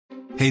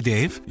Hey,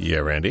 Dave. Yeah,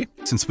 Randy.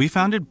 Since we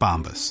founded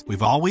Bombas,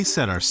 we've always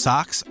said our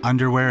socks,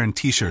 underwear, and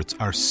T-shirts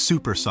are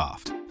super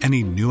soft.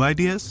 Any new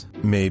ideas?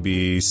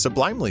 Maybe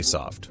sublimely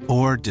soft.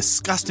 Or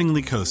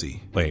disgustingly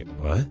cozy. Wait,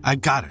 what? I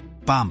got it.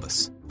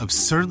 Bombas.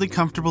 Absurdly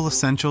comfortable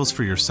essentials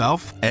for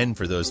yourself and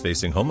for those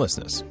facing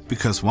homelessness.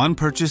 Because one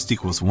purchased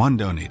equals one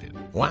donated.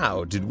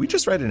 Wow, did we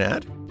just write an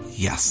ad?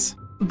 Yes.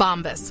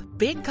 Bombas.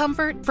 Big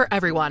comfort for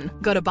everyone.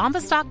 Go to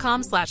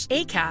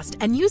bombas.com/ACAST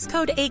and use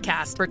code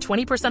ACAST for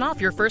 20%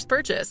 off your first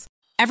purchase.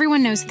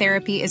 Everyone knows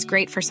therapy is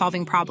great for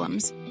solving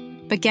problems.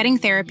 But getting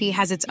therapy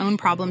has its own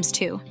problems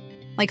too.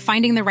 Like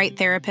finding the right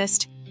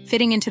therapist,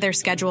 fitting into their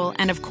schedule,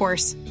 and of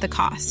course, the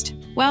cost.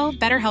 Well,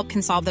 BetterHelp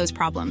can solve those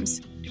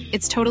problems.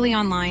 It's totally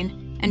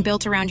online and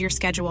built around your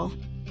schedule.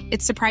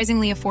 It's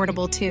surprisingly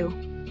affordable, too.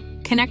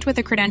 Connect with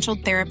a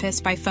credentialed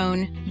therapist by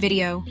phone,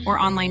 video, or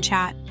online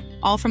chat,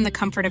 all from the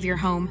comfort of your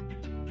home.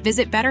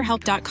 Visit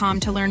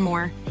BetterHelp.com to learn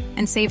more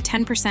and save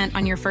 10%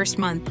 on your first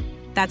month.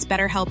 That's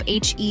BetterHelp,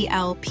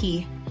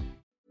 H-E-L-P.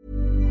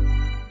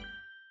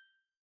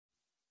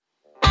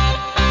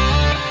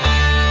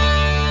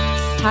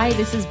 Hi,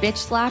 this is Bitch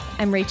Slap.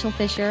 I'm Rachel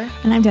Fisher.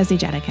 And I'm Desi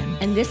Jetikin.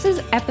 And this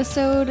is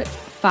episode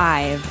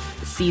 5,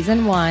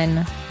 season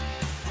 1,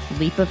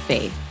 Leap of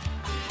Faith.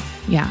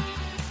 Yeah.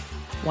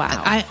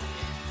 Wow.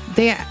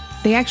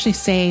 They actually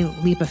say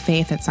Leap of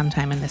Faith at some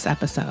time in this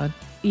episode.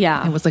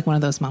 Yeah. It was like one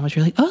of those moments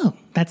where you're like, oh,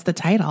 that's the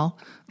title.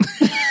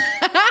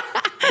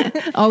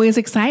 Always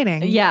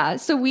exciting. Yeah.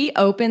 So we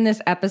open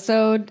this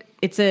episode.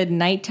 It's a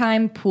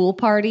nighttime pool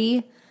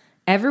party.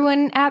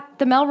 Everyone at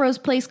the Melrose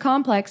Place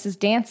complex is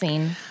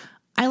dancing.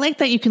 I like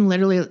that you can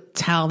literally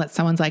tell that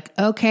someone's like,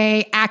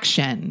 okay,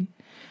 action.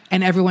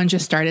 And everyone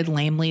just started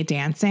lamely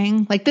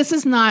dancing. Like, this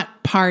is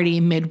not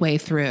party midway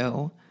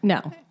through.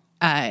 No.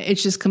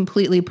 It's just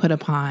completely put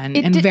upon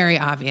and very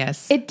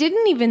obvious. It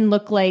didn't even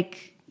look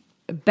like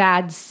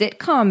bad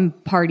sitcom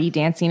party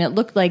dancing. It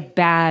looked like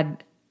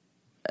bad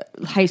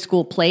high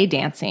school play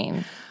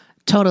dancing.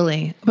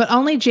 Totally. But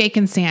only Jake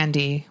and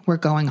Sandy were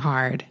going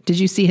hard. Did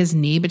you see his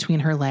knee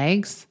between her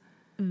legs?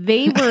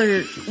 They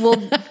were,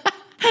 well,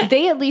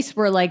 they at least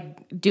were like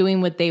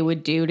doing what they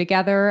would do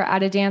together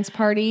at a dance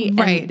party.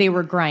 Right. And they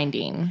were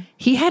grinding.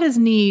 He had his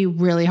knee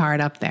really hard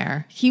up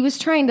there. He was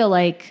trying to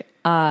like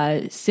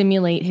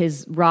simulate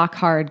his rock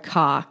hard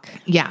cock.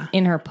 Yeah.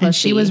 In her pussy. And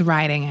she was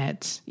riding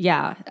it.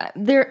 Yeah.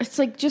 It's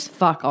like, just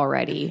fuck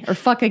already. Or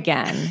fuck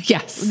again.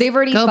 Yes. They've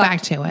already go fucked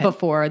back to it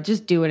before.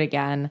 Just do it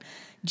again.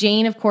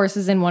 Jane, of course,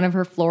 is in one of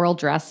her floral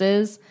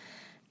dresses.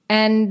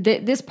 And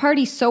this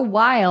party's so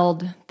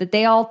wild that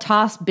they all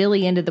toss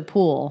Billy into the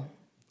pool.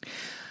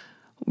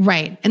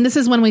 Right. And this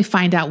is when we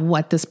find out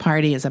what this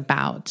party is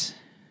about.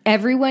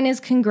 Everyone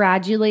is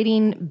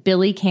congratulating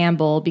Billy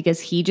Campbell because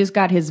he just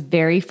got his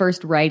very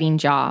first writing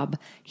job.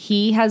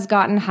 He has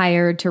gotten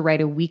hired to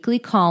write a weekly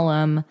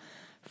column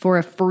for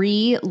a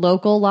free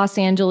local Los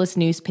Angeles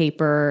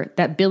newspaper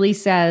that Billy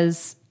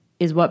says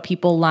is what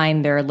people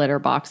line their litter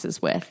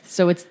boxes with.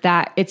 So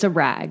it's a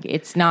rag.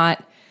 It's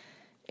not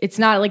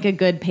like a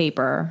good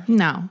paper.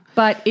 No.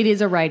 But it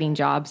is a writing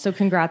job. So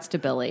congrats to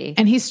Billy.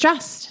 And he's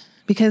stressed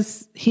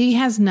because he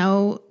has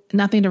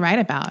nothing to write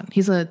about.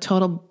 He's a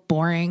total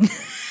boring.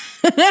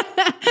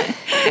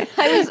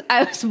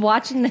 I was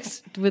watching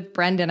this with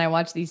Brendan. I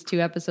watched these 2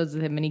 episodes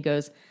with him and he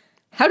goes,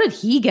 how did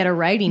he get a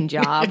writing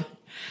job?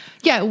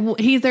 Yeah.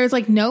 There's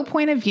like no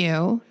point of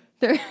view.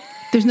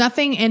 There's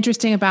nothing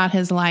interesting about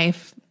his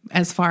life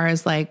as far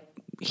as like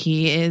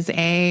he is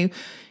a,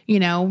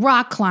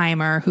 rock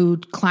climber who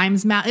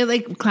climbs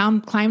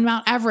climbed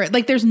Mount Everest.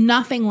 Like there's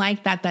nothing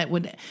like that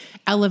would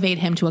elevate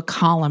him to a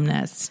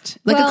columnist.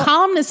 Like a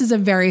columnist is a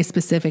very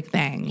specific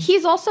thing.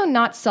 He's also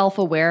not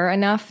self-aware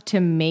enough to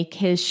make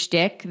his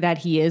shtick that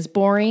he is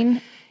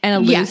boring and a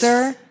loser.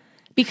 Yes.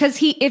 Because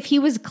if he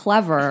was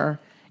clever,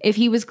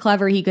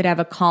 he could have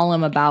a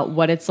column about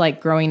what it's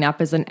like growing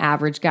up as an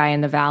average guy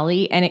in the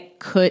Valley. And it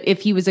could,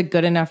 if he was a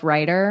good enough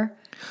writer.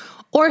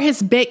 Or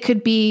his bit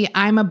could be,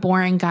 I'm a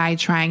boring guy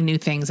trying new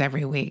things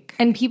every week.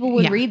 And people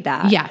would read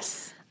that.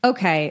 Yes.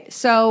 Okay.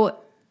 So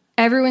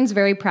everyone's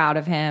very proud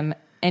of him.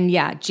 And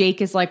yeah,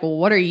 Jake is like, well,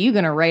 what are you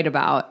going to write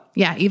about?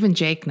 Yeah, even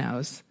Jake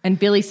knows. And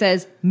Billy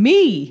says,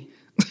 me.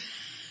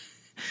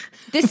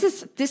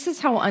 This is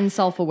how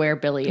unself-aware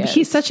Billy is.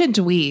 He's such a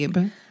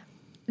dweeb.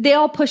 They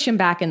all push him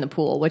back in the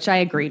pool, which I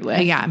agreed with.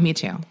 Yeah, me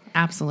too.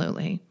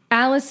 Absolutely.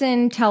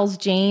 Allison tells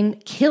Jane,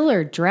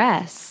 killer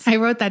dress. I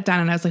wrote that down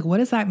and I was like, what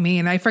does that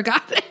mean? I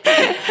forgot it.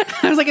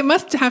 I was like, it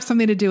must have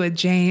something to do with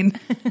Jane.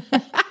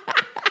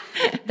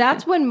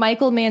 That's when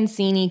Michael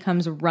Mancini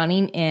comes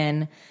running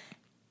in,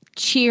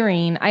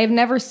 cheering. I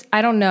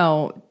don't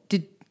know.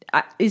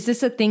 Is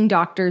this a thing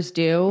doctors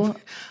do?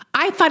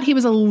 I thought he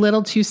was a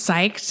little too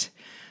psyched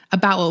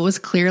about what was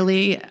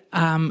clearly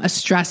a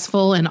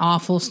stressful and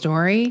awful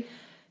story.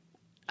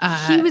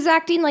 He was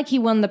acting like he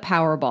won the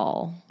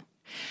Powerball.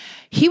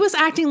 He was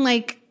acting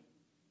like,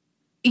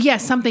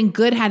 yes, something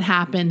good had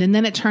happened. And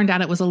then it turned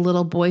out it was a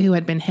little boy who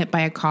had been hit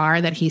by a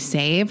car that he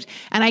saved.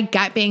 And I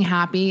got being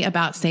happy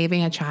about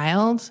saving a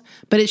child,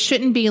 but it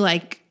shouldn't be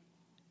like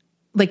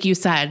like you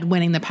said,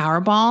 winning the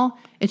Powerball,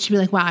 it should be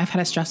like, wow, I've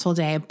had a stressful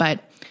day,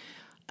 but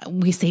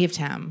we saved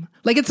him.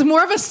 Like, it's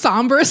more of a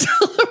somber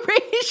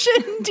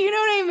celebration. Do you know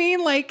what I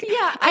mean? Like,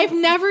 yeah, I've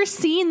never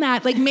seen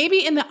that. Like,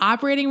 maybe in the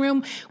operating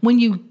room when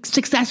you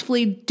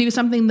successfully do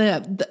something,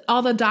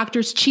 all the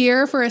doctors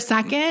cheer for a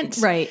second,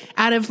 right?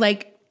 Out of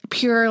like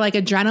pure like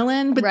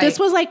adrenaline. But this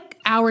was like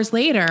hours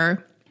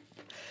later.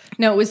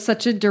 No, it was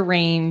such a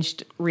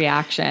deranged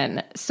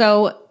reaction.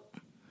 So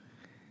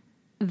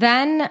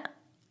then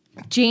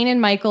Jane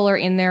and Michael are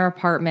in their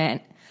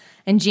apartment.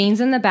 And Jane's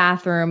in the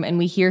bathroom, and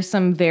we hear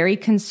some very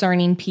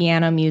concerning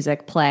piano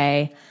music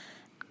play.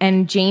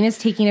 And Jane is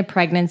taking a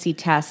pregnancy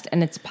test,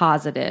 and it's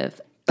positive.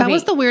 That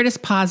was the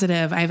weirdest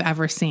positive I've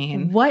ever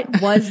seen.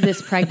 What was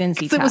this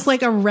pregnancy test? It was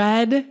like a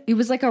red. It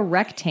was like a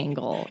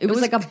rectangle. It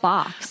was like a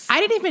box. I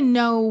didn't even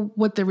know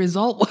what the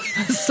result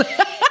was.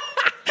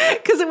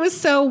 Because it was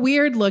so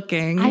weird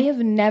looking. I have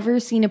never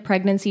seen a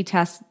pregnancy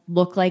test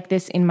look like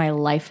this in my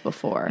life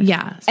before.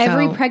 Yeah.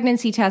 Every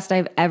pregnancy test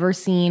I've ever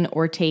seen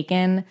or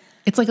taken,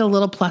 it's like a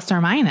little plus or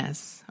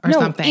minus or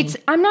something.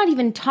 I'm not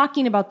even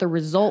talking about the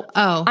result.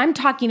 Oh. I'm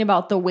talking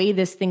about the way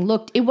this thing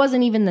looked. It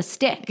wasn't even the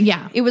stick.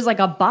 Yeah. It was like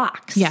a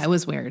box. Yeah, it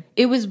was weird.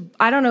 It was,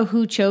 I don't know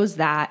who chose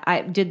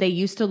that. Did they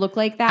used to look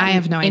like that? I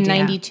have no idea. In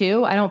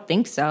 92? I don't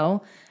think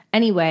so.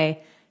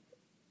 Anyway,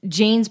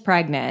 Jane's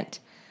pregnant.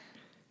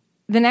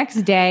 The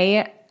next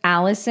day,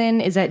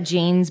 Allison is at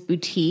Jane's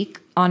boutique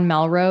on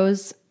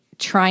Melrose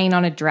trying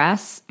on a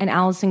dress. And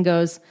Allison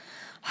goes,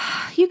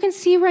 you can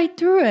see right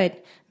through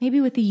it.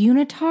 Maybe with a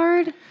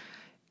unitard?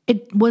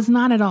 It was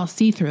not at all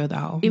see-through,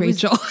 though,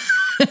 Rachel.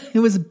 It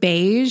was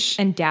beige.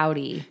 And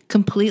dowdy.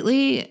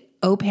 Completely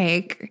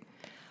opaque.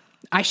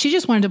 She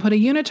just wanted to put a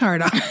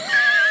unitard on.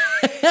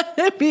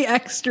 Be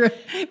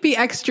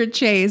extra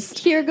chaste.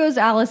 Here goes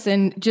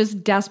Allison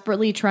just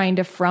desperately trying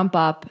to frump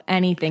up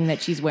anything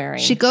that she's wearing.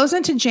 She goes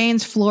into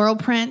Jane's floral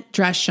print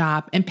dress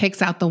shop and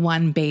picks out the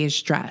one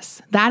beige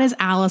dress. That is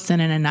Allison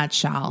in a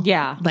nutshell.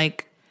 Yeah.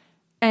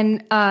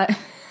 And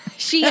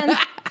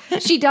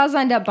she does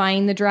end up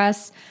buying the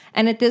dress.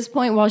 And at this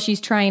point, while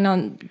she's trying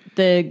on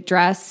the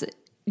dress,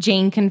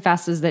 Jane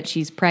confesses that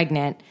she's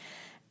pregnant.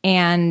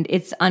 And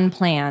it's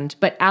unplanned.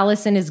 But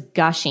Allison is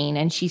gushing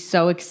and she's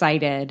so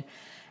excited.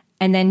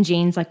 And then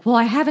Jane's like, well,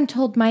 I haven't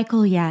told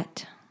Michael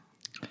yet.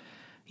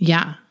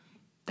 Yeah.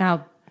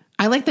 Now,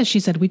 I like that she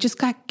said, we just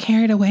got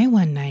carried away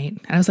one night.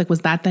 And I was like,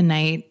 was that the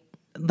night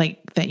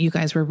like that you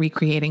guys were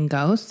recreating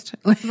Ghost?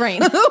 Right.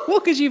 Well,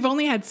 because you've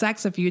only had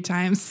sex a few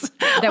times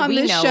that on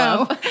we this know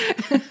show.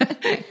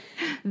 Of.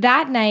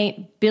 That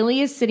night,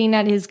 Billy is sitting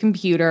at his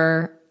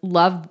computer.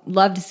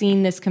 Loved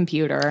seeing this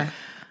computer.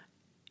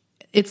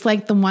 It's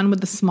like the one with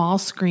the small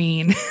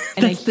screen.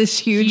 And it's this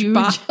huge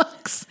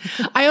box.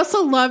 I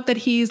also love that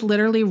he's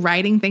literally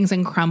writing things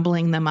and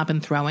crumbling them up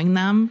and throwing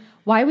them.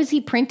 Why was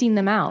he printing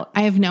them out?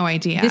 I have no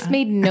idea. This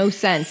made no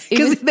sense.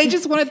 Because they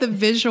just wanted the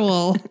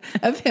visual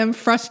of him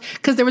frustrated.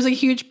 Because there was a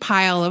huge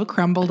pile of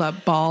crumbled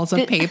up balls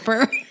of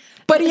paper.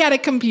 But he had a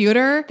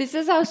computer. This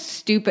is how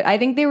stupid. I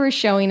think they were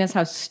showing us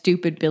how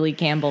stupid Billy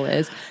Campbell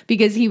is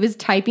because he was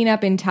typing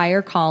up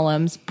entire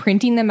columns,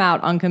 printing them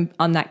out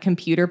on that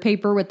computer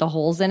paper with the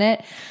holes in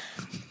it.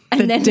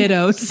 And then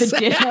dittos. The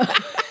ditto.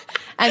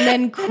 And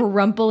then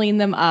crumpling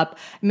them up,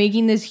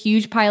 making this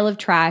huge pile of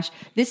trash.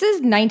 This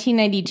is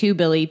 1992,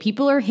 Billy.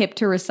 People are hip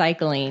to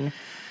recycling.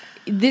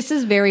 This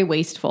is very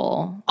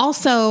wasteful.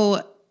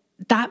 Also,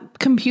 that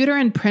computer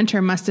and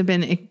printer must have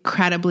been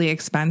incredibly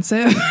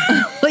expensive.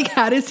 Like,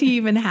 how does he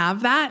even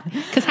have that?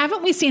 Because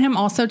haven't we seen him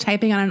also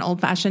typing on an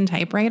old-fashioned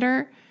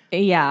typewriter?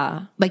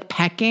 Yeah. Like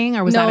pecking?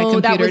 Or was that a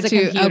computer that was too?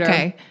 A computer.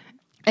 Okay.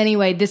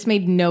 Anyway, this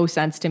made no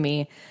sense to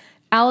me.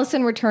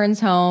 Allison returns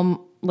home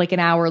like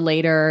an hour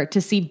later to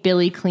see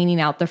Billy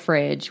cleaning out the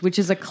fridge, which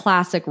is a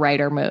classic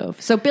writer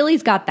move. So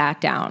Billy's got that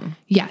down.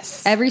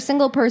 Yes. Every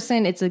single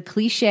person, it's a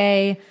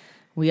cliche.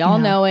 We all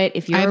know it.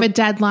 I have a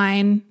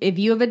deadline. If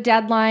you have a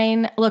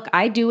deadline, look,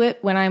 I do it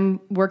when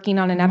I'm working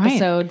on an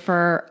episode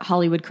for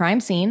Hollywood Crime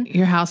Scene.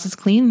 Your house is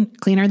cleaner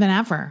than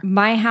ever.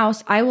 My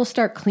house, I will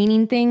start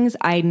cleaning things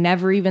I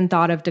never even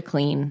thought of to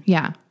clean.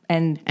 Yeah.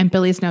 And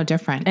Billy's no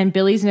different. And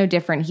Billy's no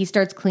different. He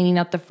starts cleaning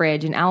up the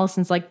fridge and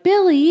Allison's like,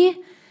 Billy.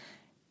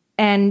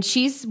 And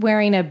she's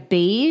wearing a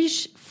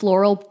beige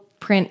floral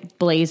print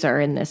blazer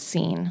in this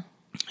scene.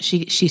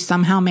 She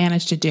somehow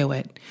managed to do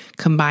it.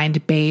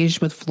 Combined beige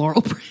with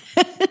floral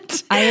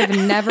print. I have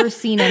never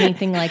seen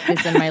anything like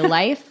this in my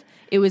life.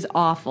 It was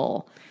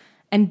awful.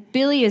 And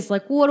Billy is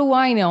like, what do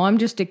I know? I'm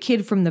just a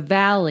kid from the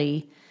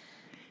valley.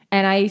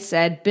 And I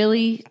said,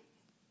 Billy,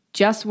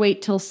 just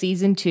wait till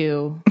season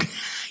 2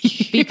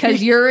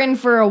 because you're in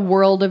for a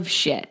world of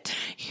shit.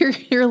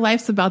 Your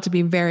life's about to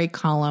be very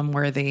column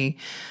worthy.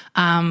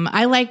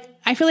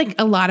 I feel like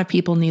a lot of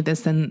people need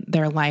this in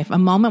their life, a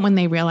moment when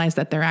they realize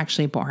that they're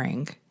actually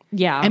boring.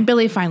 Yeah. And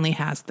Billy finally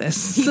has this.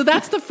 So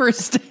that's the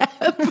first step.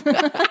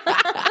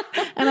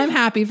 And I'm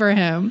happy for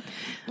him.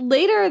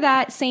 Later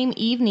that same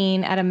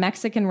evening at a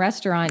Mexican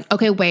restaurant.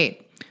 Okay,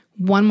 wait.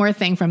 One more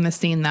thing from the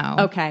scene, though.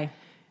 Okay.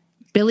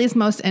 Billy's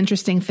most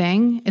interesting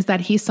thing is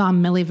that he saw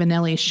Milli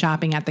Vanilli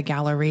shopping at the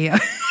Galleria.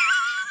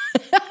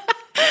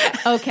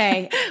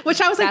 Okay. Which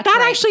I was like,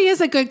 that actually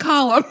is a good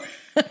column.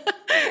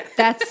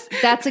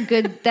 That's a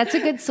good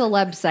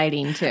celeb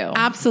sighting too.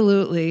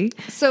 Absolutely.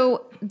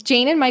 So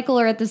Jane and Michael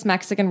are at this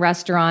Mexican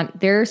restaurant.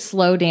 They're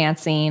slow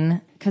dancing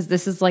because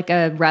this is like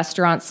a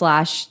restaurant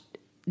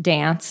 /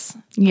 dance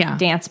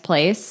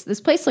place.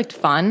 This place looked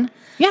fun.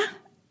 Yeah.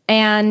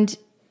 And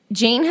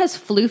Jane has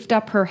floofed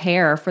up her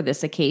hair for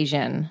this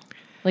occasion.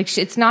 Like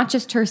it's not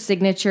just her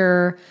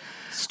signature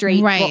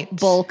straight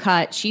bowl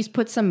cut. She's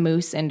put some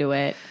mousse into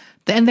it.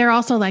 And they're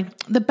also like,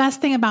 the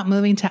best thing about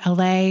moving to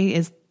LA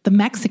is the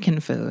Mexican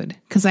food.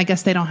 Because I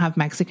guess they don't have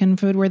Mexican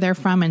food where they're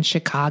from in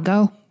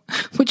Chicago,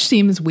 which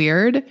seems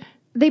weird.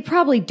 They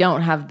probably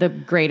don't have the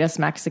greatest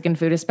Mexican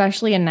food,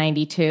 especially in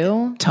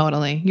 92.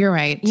 Totally. You're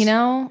right. You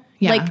know?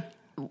 Yeah.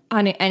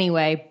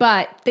 Anyway,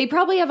 but they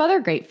probably have other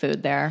great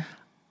food there.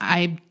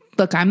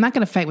 Look, I'm not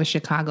going to fight with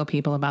Chicago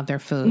people about their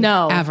food.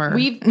 No. Ever.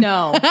 We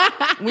know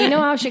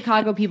how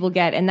Chicago people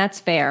get, and that's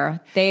fair.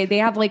 They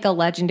have like a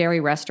legendary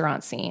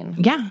restaurant scene.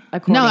 Yeah.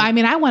 No, I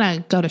mean, I want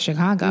to go to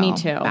Chicago. Me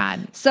too.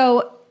 Bad.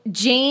 So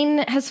Jane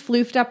has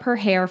floofed up her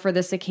hair for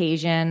this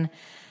occasion.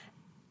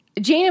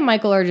 Jane and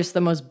Michael are just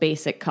the most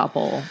basic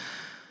couple.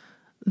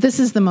 This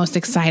is the most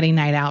exciting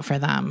night out for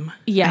them.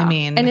 Yeah. I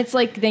mean. And it's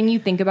like, then you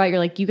think about it, you're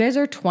like, you guys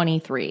are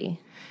 23.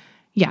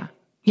 Yeah.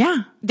 Yeah.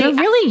 They're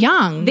really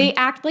young. They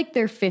act like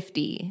they're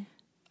 50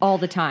 all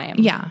the time.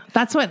 Yeah.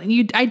 That's what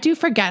I do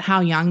forget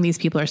how young these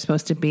people are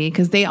supposed to be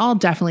because they all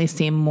definitely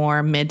seem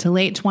more mid to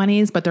late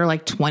 20s, but they're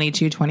like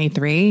 22,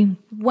 23.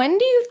 When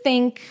do you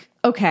think,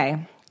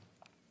 okay.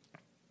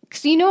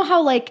 So you know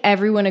how like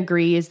everyone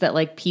agrees that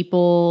like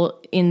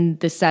people in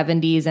the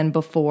 70s and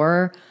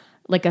before,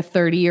 like a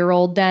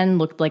 30-year-old then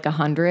looked like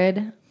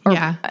 100?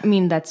 Yeah. I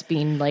mean, that's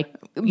being like,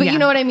 but you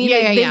know what I mean?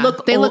 Yeah,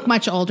 They look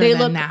much older they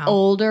than look now.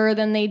 older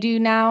than they do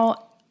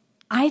now.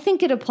 I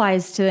think it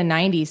applies to the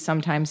 90s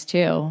sometimes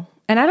too.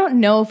 And I don't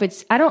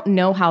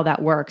know how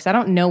that works. I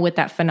don't know what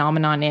that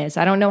phenomenon is.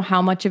 I don't know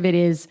how much of it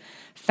is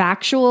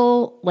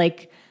factual,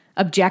 like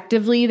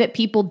objectively that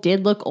people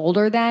did look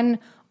older then,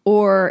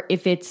 or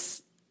if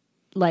it's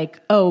like,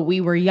 oh, we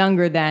were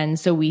younger then,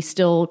 so we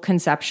still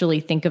conceptually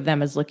think of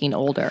them as looking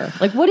older.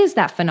 Like, what is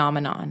that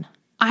phenomenon?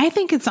 I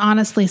think it's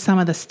honestly some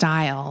of the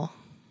style,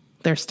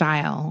 their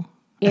style.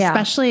 Yeah.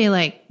 Especially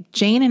like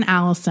Jane and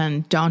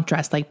Allison don't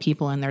dress like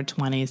people in their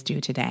 20s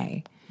do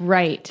today.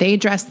 Right. They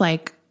dress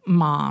like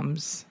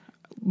moms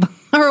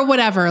or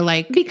whatever.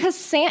 Like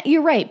because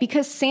you're right,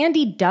 because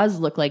Sandy does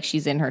look like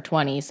she's in her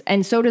 20s,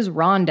 and so does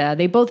Rhonda.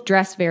 They both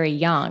dress very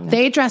young.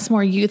 They dress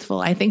more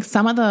youthful. I think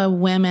some of the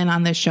women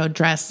on this show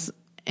dress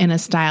in a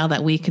style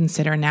that we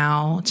consider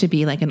now to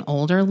be like an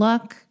older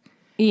look.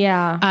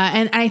 Yeah.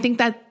 And I think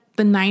that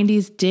the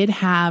 90s did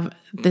have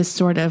this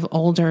sort of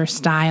older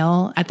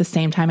style. At the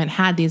same time, it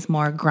had these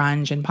more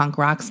grunge and punk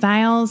rock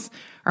styles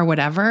or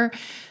whatever.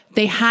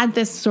 They had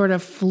this sort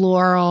of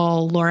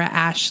floral, Laura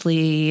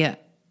Ashley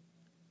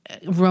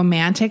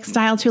romantic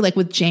style too, like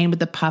with Jane with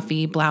the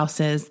puffy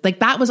blouses. Like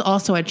that was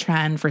also a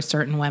trend for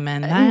certain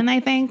women then, I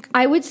think.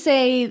 I would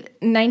say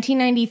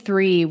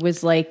 1993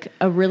 was like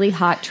a really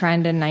hot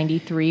trend in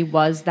 93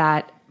 was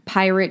that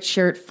pirate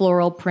shirt,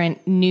 floral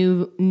print,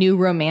 new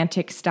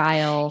romantic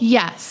style.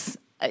 Yes.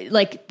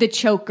 Like the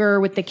choker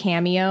with the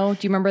cameo.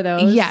 Do you remember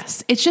those?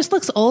 Yes. It just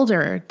looks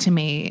older to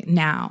me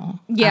now.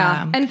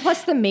 Yeah. And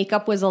plus the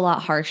makeup was a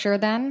lot harsher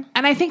then.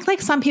 And I think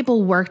like some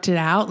people worked it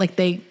out. Like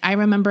I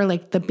remember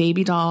like the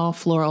baby doll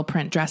floral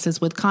print dresses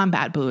with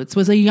combat boots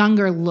was a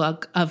younger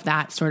look of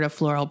that sort of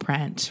floral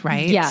print,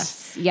 right?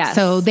 Yes. Yes.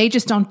 So they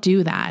just don't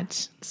do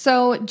that.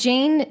 So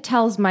Jane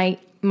tells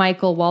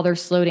Michael while they're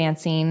slow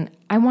dancing,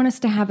 I want us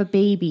to have a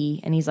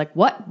baby. And he's like,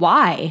 what?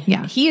 Why?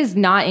 Yeah. He is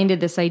not into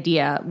this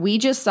idea. We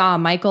just saw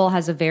Michael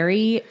has a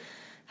very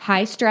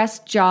high stress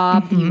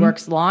job. Mm-hmm. He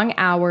works long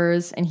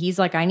hours. And he's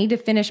like, I need to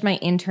finish my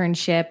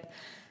internship.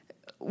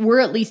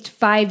 We're at least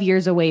 5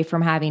 years away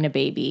from having a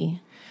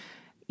baby.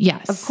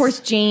 Yes. Of course,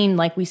 Jane,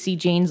 like we see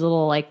Jane's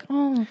little like,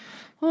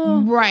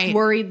 right,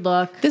 worried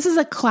look. This is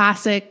a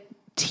classic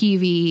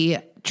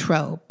TV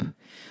trope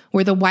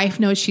where the wife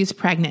knows she's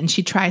pregnant and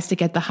she tries to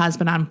get the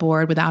husband on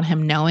board without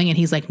him knowing. And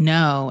he's like,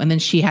 no. And then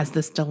she has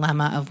this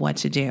dilemma of what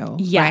to do.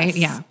 Yes. Right?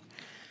 Yeah.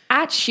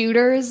 At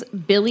Shooters,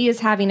 Billy is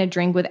having a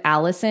drink with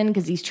Allison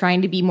because he's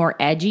trying to be more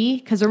edgy.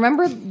 Because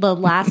remember the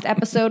last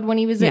episode when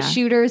he was at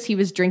Shooters, he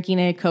was drinking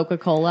a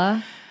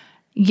Coca-Cola?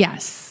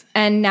 Yes.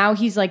 And now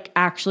he's like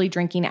actually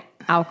drinking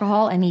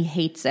alcohol and he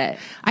hates it.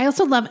 I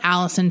also love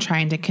Allison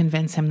trying to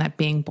convince him that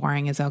being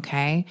boring is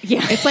okay.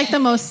 Yeah. It's like the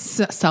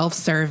most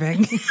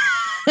self-serving.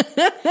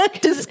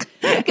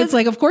 It's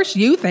like, of course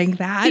you think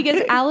that.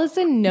 Because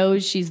Allison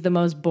knows she's the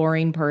most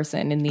boring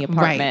person in the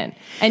apartment.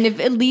 Right. And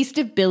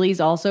if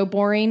Billy's also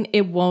boring,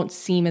 it won't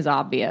seem as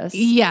obvious.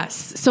 Yes.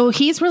 So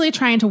he's really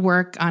trying to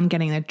work on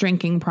getting the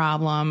drinking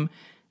problem.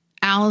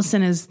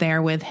 Allison is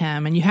there with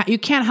him. And you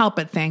can't help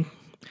but think,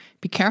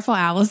 be careful,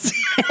 Allison.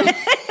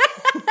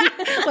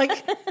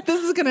 Like,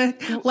 this is going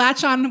to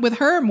latch on with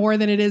her more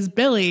than it is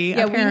Billy,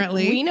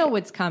 apparently. We know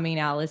what's coming,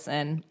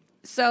 Allison.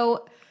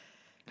 So...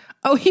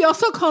 Oh, he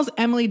also calls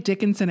Emily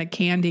Dickinson a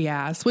candy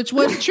ass, which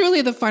was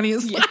truly the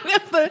funniest line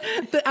of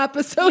the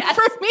episode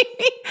for me.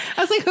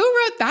 I was like, who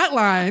wrote that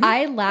line?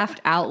 I laughed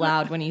out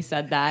loud when he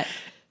said that.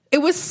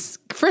 It was,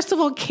 first of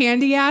all,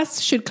 candy ass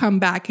should come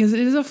back because it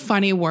is a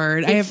funny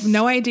word. I have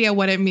no idea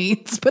what it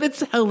means, but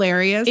it's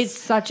hilarious. It's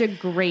such a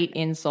great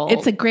insult.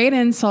 It's a great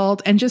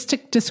insult. And just to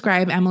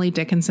describe Emily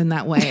Dickinson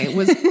that way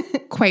was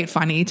quite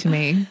funny to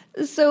me.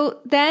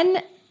 So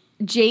then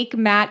Jake,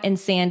 Matt, and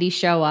Sandy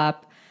show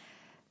up.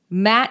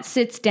 Matt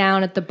sits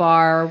down at the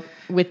bar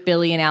with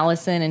Billy and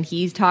Allison, and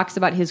he talks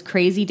about his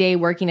crazy day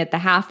working at the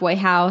halfway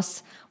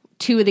house.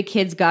 2 of the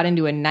kids got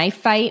into a knife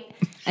fight,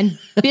 and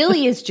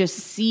Billy is just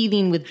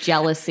seething with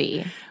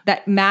jealousy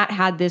that Matt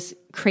had this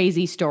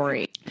crazy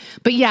story.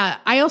 But yeah,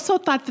 I also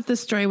thought that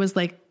this story was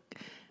like,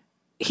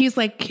 he's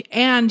like,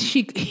 and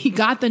he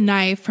got the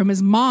knife from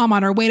his mom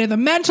on her way to the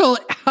mental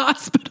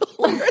hospital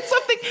or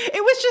something.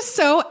 It was just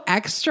so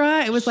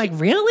extra. It was like,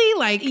 really?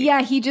 Like,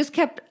 yeah, he just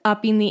kept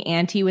upping the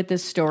ante with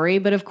this story.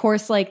 But of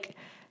course, like,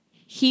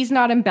 he's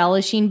not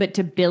embellishing, but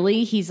to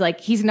Billy,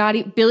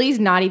 Billy's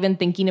not even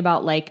thinking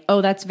about like,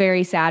 oh, that's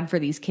very sad for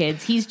these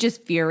kids. He's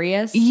just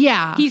furious.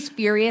 Yeah. He's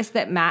furious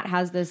that Matt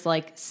has this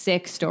like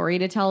sick story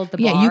to tell at the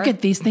bar. Yeah, you get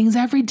these things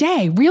every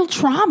day. Real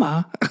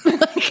trauma.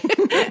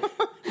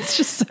 It's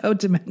just so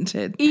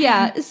demented.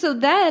 Yeah. So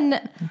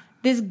then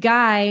this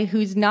guy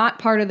who's not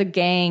part of the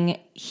gang,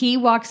 he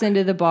walks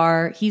into the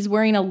bar. He's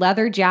wearing a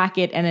leather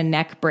jacket and a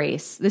neck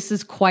brace. This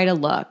is quite a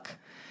look.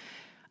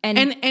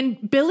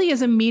 And Billy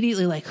is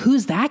immediately like,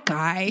 who's that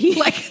guy?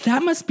 Like,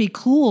 that must be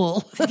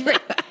cool.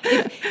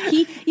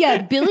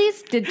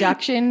 Billy's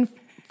deduction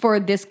for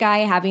this guy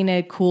having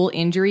a cool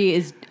injury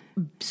is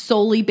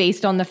solely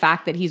based on the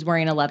fact that he's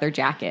wearing a leather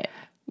jacket.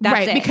 That's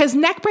right, it. because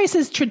neck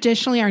braces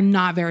traditionally are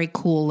not very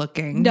cool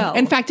looking. No.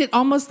 In fact, it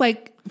almost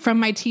like from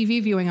my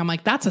TV viewing, I'm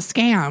like, that's a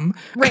scam.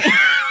 Right.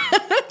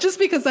 Just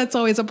because that's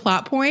always a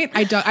plot point.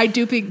 I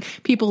do think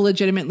people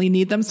legitimately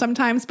need them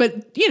sometimes,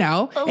 but you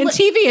know, in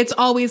TV, it's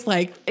always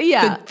like the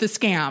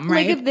scam,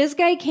 right? Like if this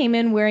guy came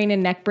in wearing a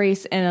neck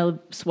brace and a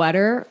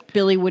sweater,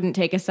 Billy wouldn't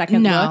take a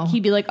second look.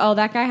 He'd be like, oh,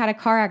 that guy had a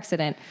car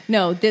accident.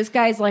 No, this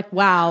guy's like,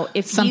 wow,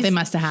 if something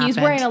must have happened. He's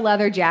wearing a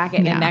leather jacket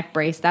and a neck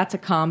brace. That's a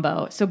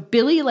combo. So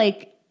Billy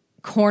like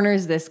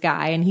corners this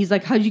guy and he's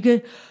like, how'd you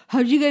get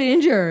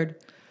injured?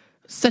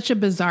 Such a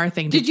bizarre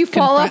thing. Did you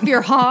fall off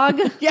your hog?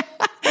 Yeah.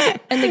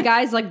 And the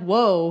guy's like,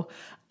 whoa.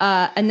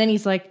 And then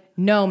he's like,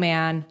 no,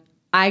 man,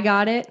 I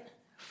got it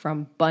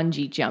from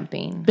bungee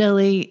jumping.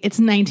 Billy, it's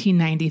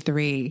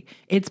 1993.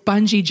 It's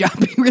bungee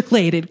jumping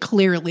related,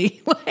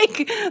 clearly.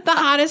 Like the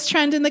hottest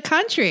trend in the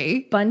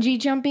country. Bungee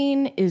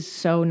jumping is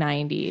so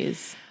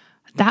 90s.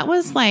 That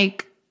was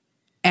like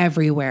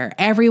everywhere.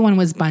 Everyone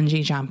was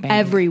bungee jumping.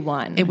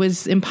 Everyone. It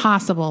was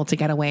impossible to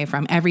get away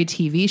from. Every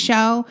TV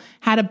show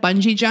had a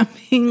bungee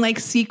jumping like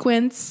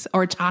sequence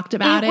or talked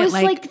about it. It was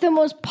like the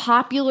most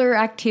popular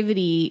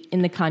activity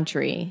in the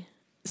country.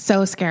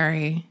 So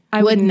scary.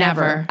 I would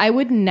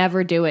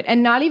never do it.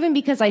 And not even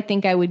because I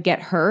think I would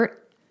get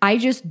hurt. I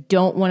just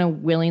don't want to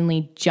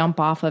willingly jump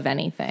off of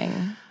anything.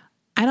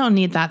 I don't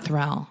need that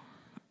thrill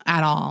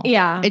at all.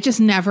 Yeah. It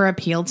just never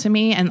appealed to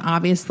me. And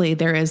obviously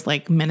there is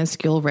like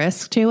minuscule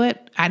risk to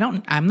it.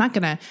 I'm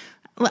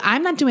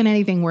not doing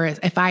anything where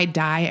if I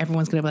die,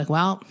 everyone's going to be like,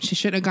 well, she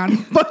should have gone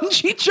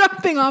bungee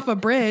jumping off a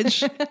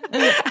bridge.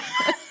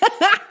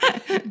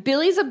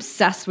 Billy's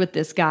obsessed with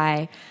this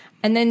guy.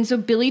 And then so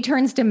Billy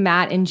turns to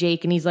Matt and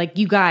Jake and he's like,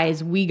 you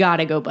guys, we got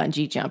to go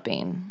bungee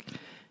jumping.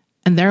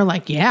 And they're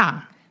like,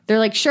 yeah. They're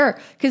like, sure.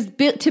 Because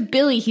to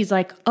Billy, he's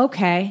like,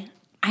 okay,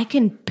 I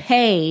can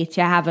pay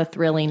to have a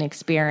thrilling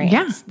experience.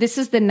 Yeah. This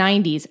is the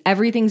 90s.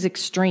 Everything's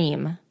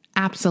extreme.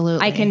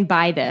 Absolutely. I can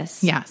buy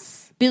this.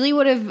 Yes. Billy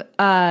would have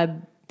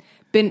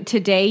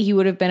he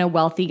would have been a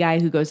wealthy guy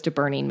who goes to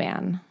Burning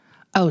Man.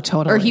 Oh,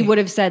 totally. Or he would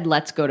have said,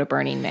 let's go to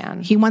Burning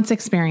Man. He wants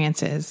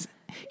experiences.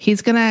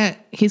 He's gonna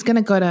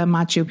go to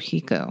Machu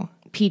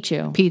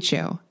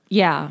Picchu.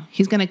 Yeah.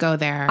 He's going to go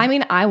there. I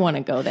mean, I want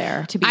to go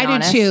there, to be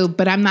honest. I do too,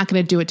 but I'm not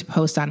going to do it to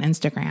post on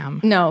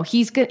Instagram. No,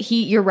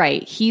 you're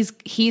right.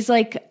 He's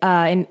like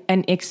an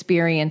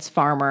experience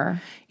farmer.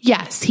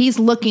 Yes, he's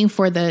looking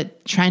for the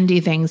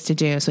trendy things to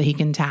do so he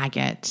can tag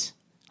it.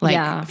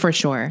 For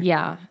sure.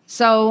 Yeah.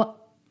 So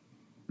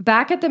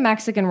back at the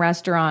Mexican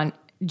restaurant,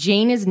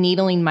 Jane is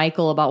needling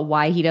Michael about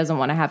why he doesn't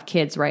want to have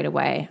kids right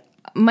away.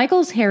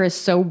 Michael's hair is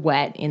so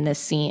wet in this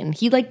scene.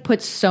 He like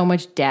puts so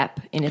much dep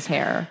in his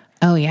hair.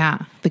 Oh, yeah.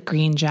 The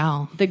green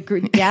gel. The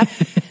dep.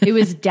 It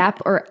was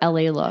dep or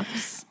LA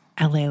looks.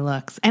 LA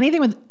looks.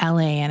 Anything with LA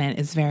in it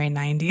is very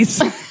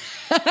 90s.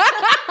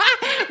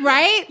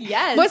 Right?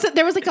 Yes. Wasn't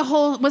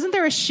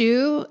there a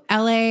shoe?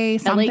 LA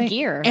something? LA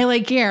Gear. LA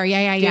Gear.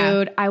 Yeah.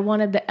 Dude, I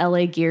wanted the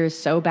LA Gears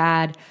so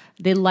bad.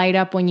 They light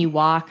up when you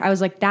walk. I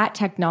was like, that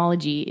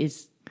technology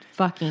is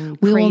fucking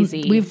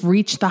crazy. We've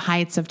reached the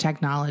heights of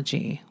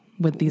technology.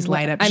 with these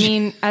light up. I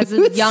mean, as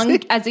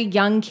a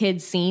young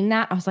kid seeing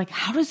that, I was like,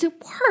 how does it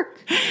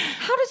work?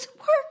 How does it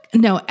work?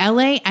 No,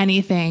 LA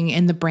anything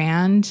in the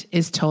brand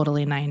is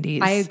totally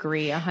 90s. I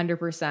agree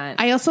 100%.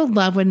 I also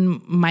love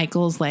when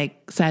Michael's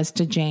like says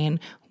to Jane,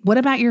 what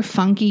about your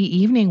funky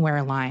evening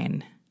wear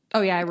line? Oh,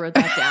 yeah, I wrote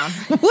that down.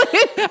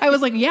 I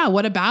was like, yeah,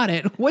 what about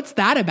it? What's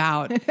that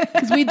about?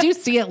 Because we do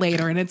see it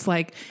later, and it's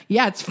like,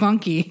 yeah, it's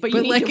funky, but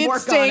you need like to work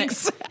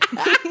stinks. On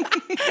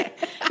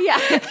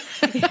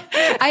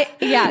it.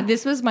 Yeah.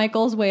 This was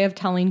Michael's way of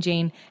telling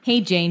Jane,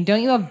 hey, Jane,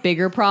 don't you have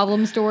bigger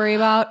problems to worry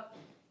about?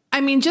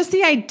 I mean, just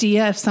the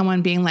idea of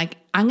someone being like,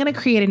 I'm going to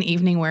create an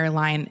evening wear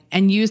line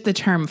and use the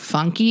term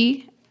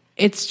funky.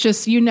 It's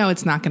just,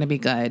 it's not going to be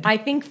good. I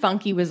think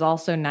funky was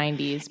also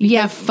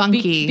 90s.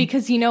 Funky.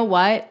 Because you know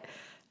what?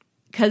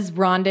 Because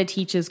Rhonda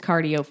teaches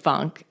cardio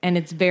funk, and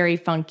it's very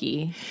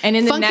funky. And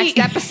in the next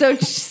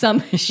episode,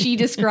 she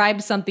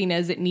describes something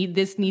as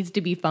this needs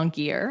to be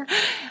funkier.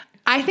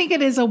 I think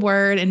it is a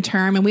word and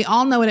term, and we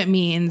all know what it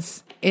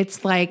means.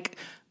 It's like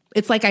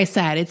I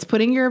said, it's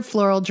putting your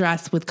floral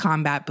dress with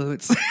combat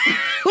boots.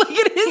 Like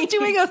it is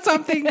doing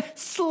something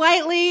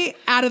slightly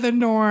out of the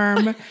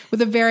norm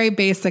with a very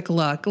basic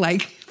look,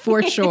 like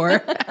for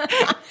sure.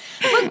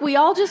 Look, we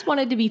all just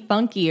wanted to be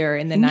funkier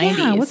in the 90s.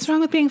 Yeah, what's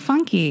wrong with being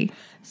funky?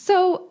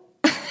 So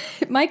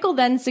Michael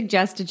then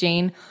suggests to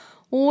Jane,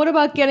 well, what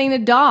about getting a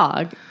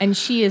dog? And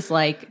she is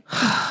like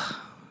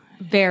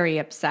very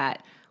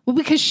upset. Well,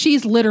 because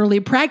she's literally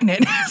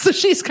pregnant. So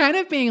she's kind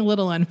of being a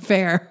little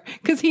unfair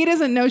because he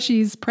doesn't know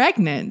she's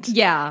pregnant.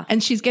 Yeah.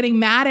 And she's getting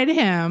mad at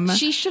him.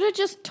 She should have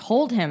just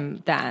told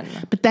him then.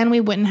 But then we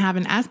wouldn't have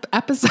an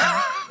episode.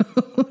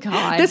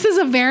 God. This is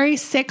a very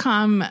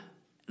sitcom.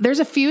 There's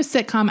a few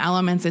sitcom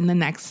elements in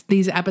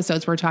these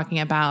episodes we're talking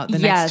about, the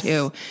next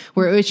two,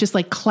 where it was just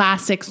like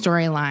classic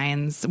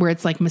storylines where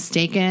it's like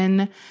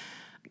mistaken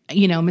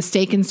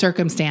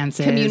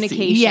circumstances.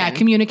 Communication. Yeah,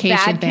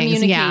 communication Bad things.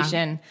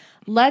 Communication. Yeah.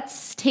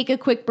 Let's take a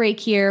quick break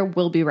here.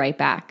 We'll be right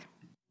back.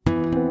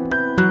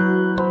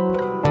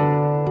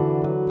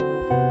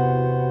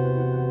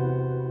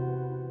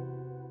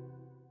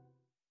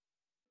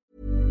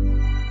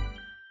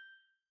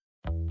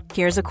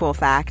 Here's a cool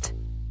fact.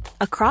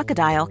 A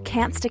crocodile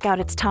can't stick out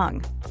its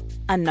tongue.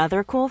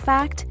 Another cool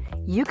fact,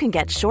 you can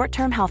get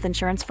short-term health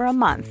insurance for a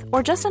month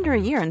or just under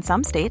a year in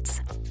some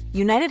states.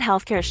 United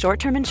Healthcare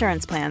short-term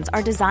insurance plans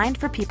are designed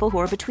for people who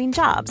are between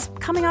jobs,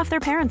 coming off their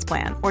parents'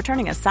 plan, or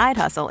turning a side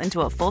hustle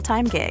into a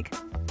full-time gig.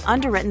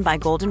 Underwritten by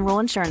Golden Rule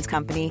Insurance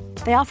Company,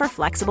 they offer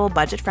flexible,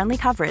 budget-friendly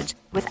coverage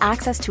with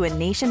access to a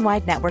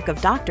nationwide network of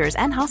doctors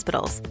and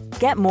hospitals.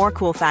 Get more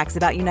cool facts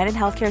about United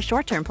Healthcare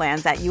short-term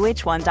plans at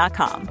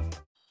uh1.com.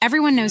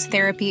 Everyone knows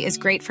therapy is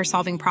great for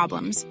solving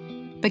problems,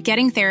 but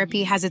getting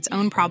therapy has its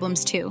own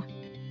problems too,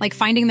 like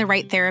finding the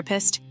right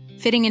therapist,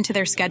 fitting into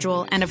their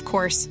schedule, and of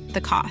course,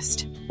 the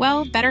cost.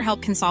 Well,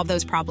 BetterHelp can solve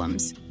those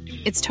problems.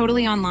 It's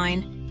totally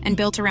online and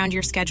built around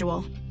your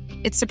schedule.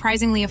 It's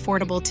surprisingly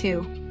affordable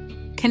too.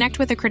 Connect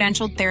with a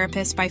credentialed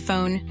therapist by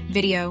phone,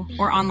 video,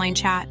 or online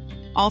chat,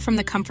 all from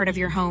the comfort of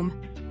your home.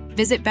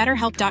 Visit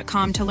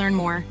BetterHelp.com to learn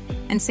more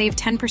and save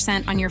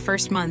 10% on your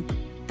first month.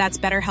 That's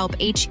BetterHelp,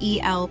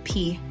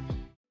 H-E-L-P.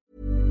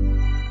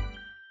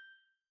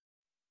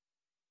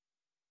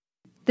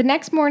 The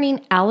next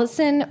morning,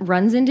 Allison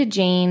runs into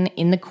Jane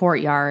in the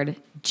courtyard.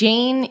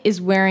 Jane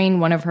is wearing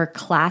one of her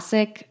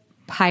classic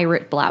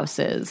pirate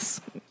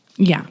blouses.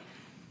 Yeah.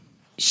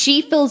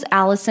 She fills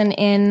Allison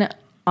in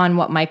on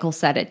what Michael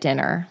said at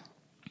dinner.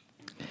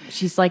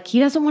 She's like, he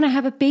doesn't want to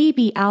have a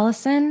baby,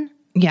 Allison.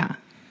 Yeah.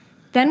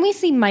 Then we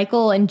see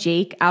Michael and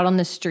Jake out on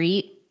the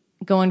street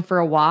going for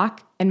a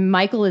walk. And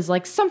Michael is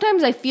like,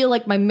 sometimes I feel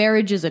like my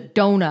marriage is a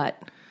donut.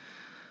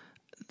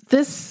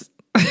 This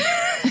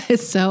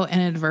is so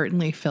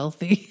inadvertently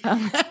filthy.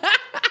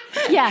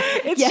 Yeah.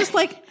 It's just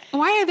like,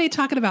 why are they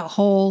talking about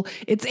hole?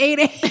 It's 8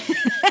 a.m.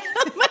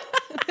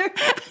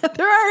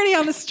 They're already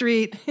on the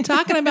street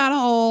talking about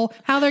hole,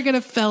 how they're going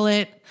to fill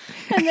it.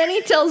 And then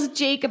he tells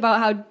Jake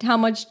about how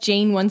much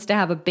Jane wants to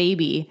have a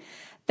baby.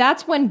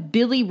 That's when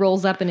Billy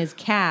rolls up in his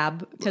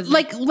cab.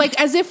 Like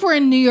as if we're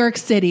in New York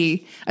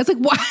City. I was like,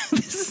 what?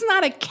 This is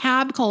not a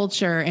cab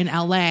culture in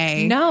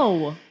LA.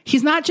 No.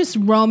 He's not just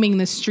roaming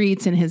the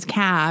streets in his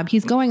cab.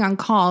 He's going on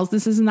calls.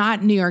 This is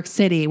not New York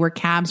City where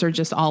cabs are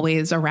just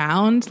always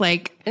around.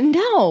 Like,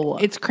 no.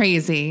 It's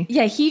crazy.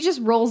 Yeah, he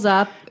just rolls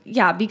up.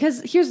 Yeah,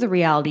 because here's the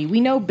reality. We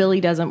know Billy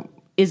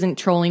isn't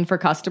trolling for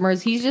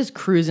customers. He's just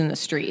cruising the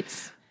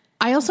streets.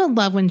 I also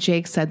love when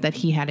Jake said that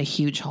he had a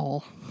huge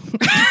hole.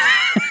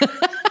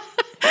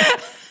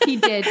 He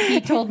did.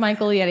 He told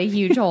Michael he had a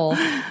huge hole.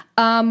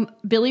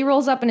 Billy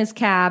rolls up in his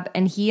cab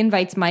and he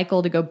invites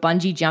Michael to go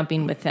bungee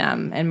jumping with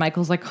him. And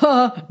Michael's like,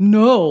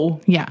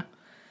 no. Yeah.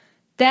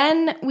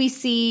 Then we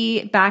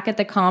see back at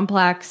the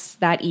complex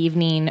that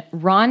evening,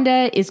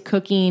 Rhonda is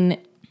cooking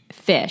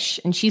fish.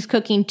 And she's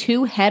cooking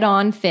 2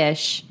 head-on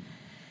fish.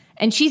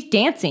 And she's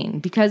dancing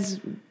because,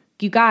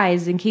 you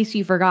guys, in case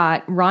you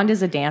forgot,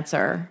 Rhonda's a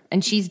dancer.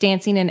 And she's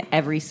dancing in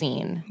every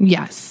scene.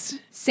 Yes.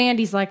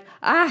 Sandy's like,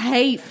 I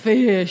hate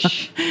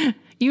fish.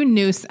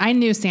 I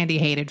knew Sandy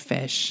hated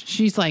fish.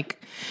 She's like,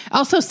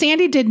 also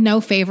Sandy did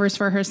no favors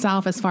for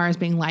herself as far as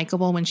being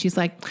likable when she's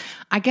like,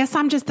 I guess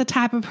I'm just the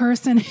type of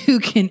person who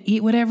can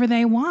eat whatever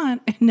they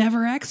want and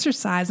never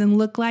exercise and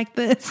look like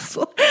this.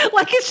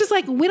 Like, it's just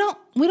like, we don't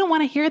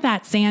want to hear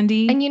that,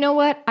 Sandy. And you know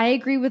what? I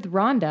agree with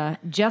Rhonda.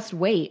 Just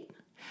wait.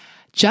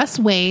 Just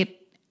wait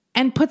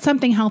and put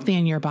something healthy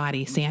in your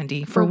body,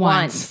 Sandy, for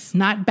once.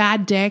 Not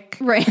bad dick.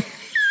 Right.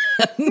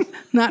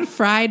 Not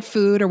fried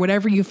food or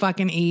whatever you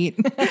fucking eat.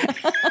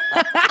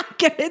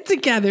 Get it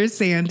together,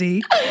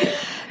 Sandy.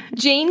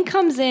 Jane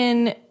comes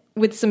in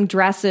with some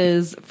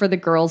dresses for the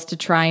girls to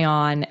try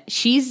on.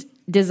 She's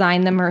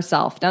designed them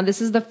herself. Now,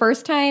 this is the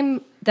first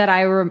time that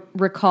I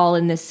recall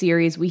in this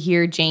series we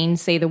hear Jane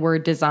say the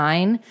word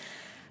design.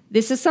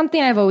 This is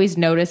something I've always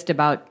noticed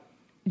about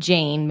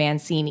Jane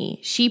Mancini.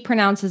 She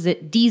pronounces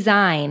it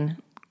design.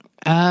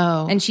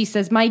 Oh. And she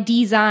says, my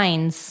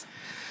designs.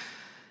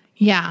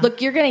 Yeah.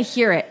 Look, you're going to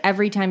hear it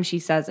every time she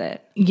says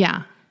it.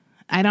 Yeah.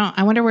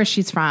 I wonder where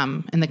she's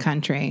from in the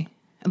country.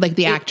 Like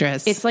the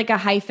actress. It's like a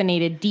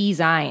hyphenated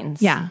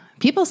designs. Yeah.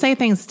 People say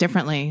things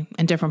differently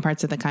in different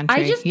parts of the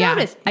country. I just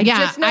noticed.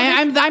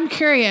 I'm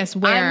curious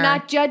where. I'm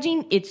not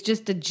judging. It's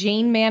just a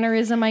Jane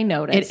mannerism I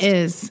noticed. It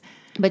is.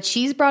 But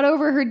she's brought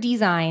over her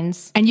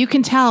designs. And you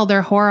can tell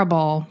they're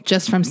horrible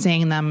just from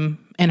seeing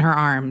them in her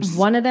arms.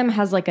 One of them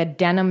has like a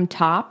denim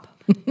top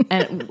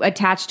and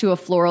attached to a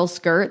floral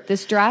skirt,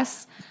 this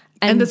dress.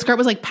 And the skirt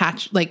was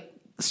like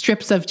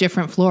strips of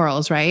different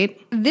florals, right?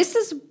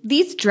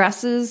 These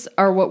dresses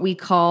are what we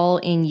call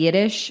in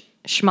Yiddish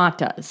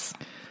schmatas.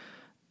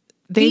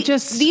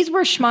 These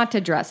were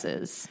schmata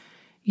dresses.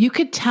 You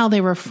could tell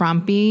they were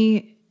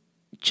frumpy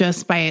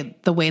just by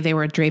the way they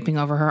were draping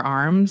over her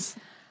arms.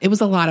 It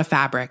was a lot of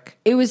fabric.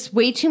 It was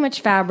way too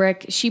much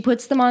fabric. She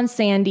puts them on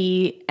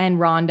Sandy and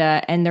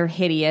Rhonda, and they're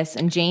hideous.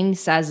 And Jane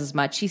says as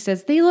much. She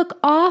says, they look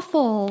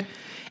awful.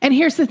 And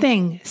here's the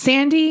thing.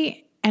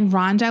 Sandy and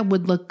Rhonda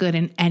would look good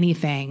in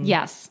anything.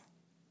 Yes.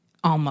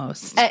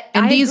 Almost. I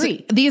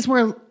agree. These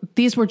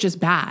were just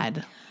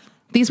bad.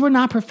 These were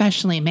not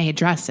professionally made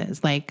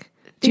dresses. Like,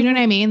 do you know what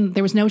I mean?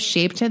 There was no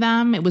shape to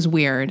them. It was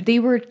weird. They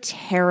were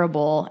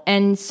terrible.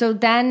 And so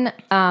then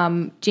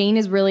Jane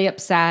is really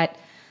upset.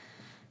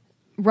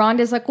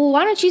 Rhonda's like, well,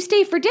 why don't you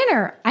stay for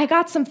dinner? I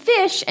got some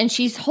fish. And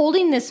she's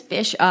holding this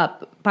fish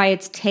up by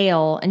its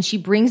tail. And she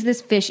brings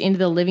this fish into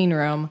the living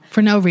room.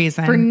 For no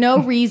reason. For no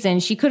reason.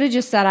 She could have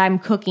just said, I'm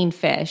cooking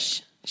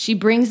fish. She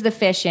brings the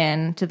fish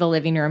in to the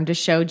living room to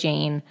show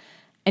Jane.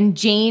 And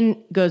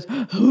Jane goes,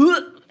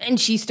 and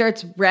she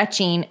starts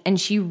retching. And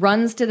she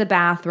runs to the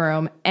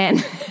bathroom.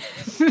 And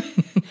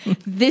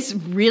this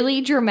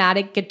really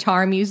dramatic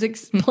guitar music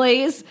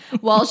plays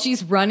while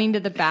she's running to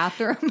the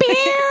bathroom.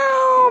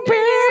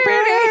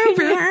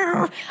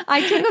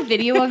 I took a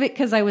video of it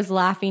because I was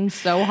laughing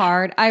so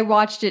hard. I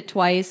watched it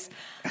twice.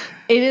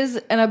 It is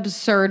an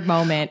absurd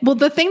moment. Well,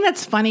 the thing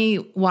that's funny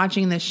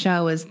watching this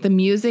show is the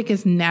music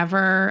is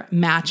never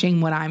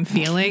matching what I'm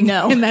feeling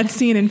in that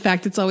scene. In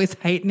fact, it's always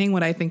heightening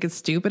what I think is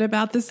stupid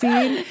about the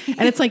scene.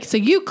 And it's like, so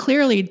you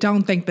clearly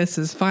don't think this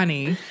is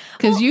funny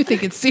because you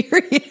think it's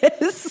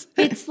serious.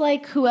 It's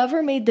like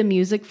whoever made the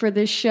music for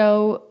this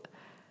show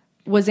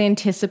was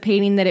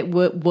anticipating that it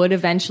would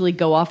eventually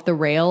go off the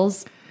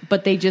rails,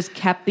 but they just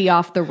kept the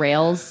off the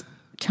rails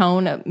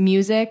tone of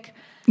music.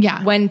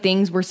 Yeah. When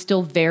things were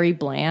still very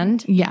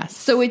bland. Yes.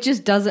 So it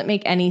just doesn't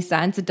make any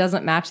sense. It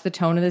doesn't match the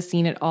tone of the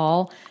scene at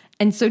all.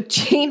 And so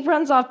Jane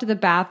runs off to the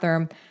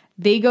bathroom.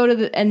 They go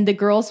to and the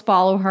girls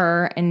follow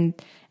her. And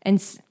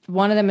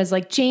one of them is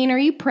like, Jane, are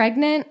you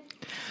pregnant?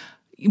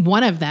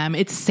 One of them,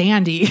 it's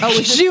Sandy. Oh, is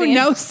it Sandy?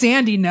 Know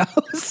Sandy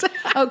knows.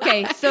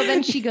 Okay. So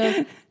then she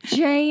goes,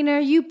 Jane, are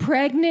you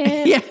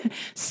pregnant? Yeah.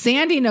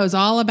 Sandy knows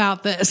all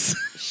about this.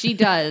 She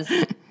does.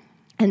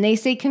 And they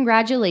say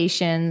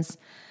congratulations.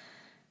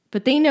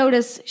 But they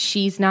notice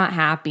she's not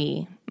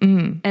happy.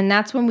 And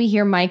that's when we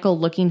hear Michael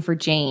looking for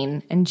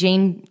Jane. And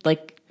Jane,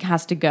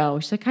 has to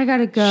go. She's like, I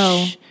gotta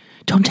go. Shh,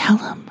 don't tell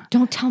him.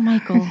 Don't tell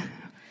Michael.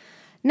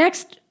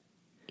 Next,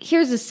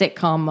 here's a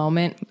sitcom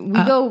moment.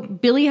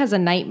 Billy has a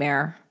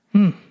nightmare.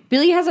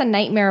 Billy has a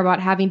nightmare about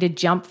having to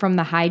jump from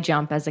the high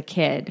jump as a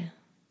kid.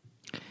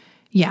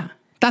 Yeah.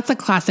 That's a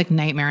classic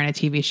nightmare in a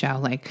TV show.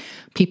 Like,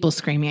 people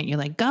screaming at you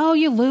like, go,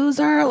 you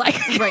loser. Like,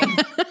 right.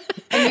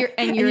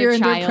 And you're a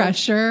child. Under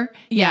pressure.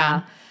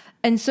 Yeah.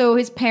 And so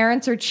his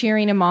parents are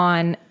cheering him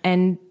on,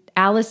 and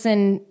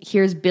Allison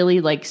hears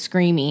Billy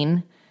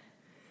screaming.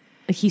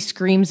 He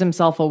screams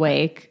himself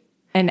awake,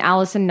 and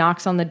Allison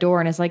knocks on the door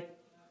and is like,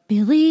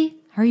 Billy,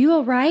 are you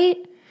all right?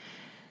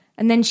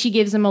 And then she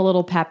gives him a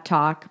little pep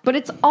talk. But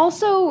it's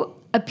also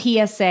a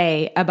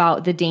PSA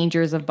about the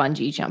dangers of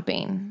bungee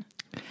jumping.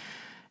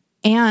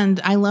 And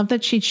I love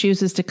that she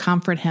chooses to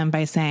comfort him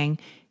by saying,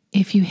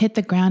 if you hit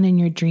the ground in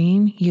your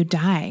dream, you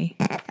die.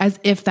 As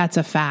if that's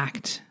a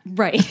fact.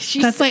 Right.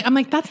 I'm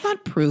like, that's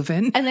not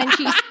proven. And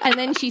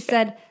then she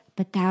said,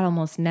 but that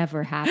almost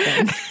never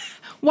happens.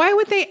 Why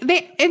would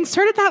they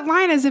inserted that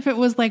line as if it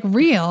was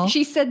real.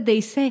 She said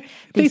they say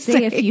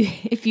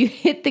if you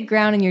hit the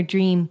ground in your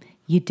dream,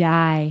 you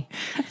die.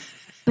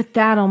 But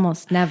that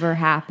almost never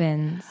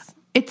happens.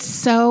 It's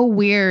so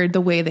weird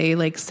the way they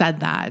like said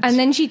that. And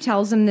then she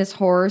tells him this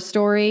horror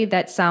story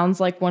that sounds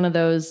like one of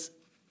those,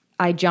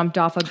 I jumped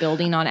off a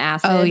building on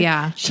acid. Oh,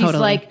 yeah, She's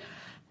totally. like,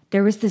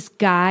 there was this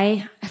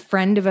guy, a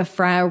friend of a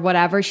friend or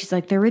whatever. She's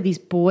like, there were these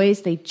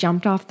boys, they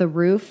jumped off the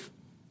roof.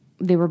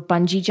 They were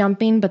bungee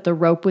jumping, but the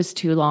rope was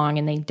too long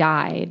and they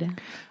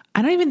died.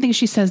 I don't even think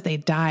she says they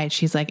died.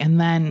 She's like,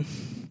 and then,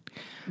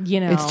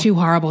 it's too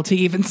horrible to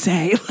even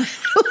say.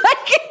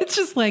 It's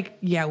just like,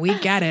 yeah, we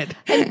get it.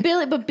 And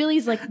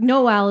Billy's like,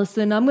 no,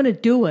 Allison, I'm going to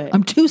do it.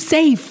 I'm too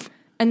safe.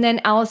 And then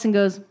Allison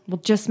goes,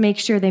 well, just make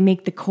sure they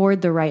make the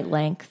cord the right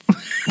length.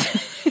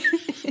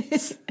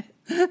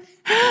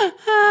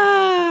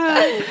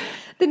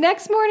 The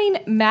next morning,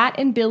 Matt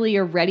and Billy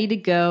are ready to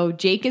go.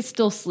 Jake is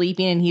still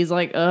sleeping, and he's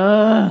like,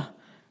 ugh.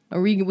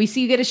 We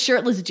see you get a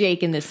shirtless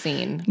Jake in this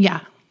scene.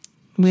 Yeah.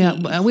 We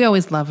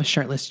always love a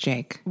shirtless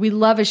Jake. We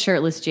love a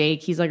shirtless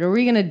Jake. He's like, are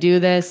we going to do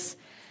this?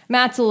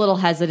 Matt's a little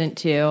hesitant,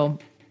 too.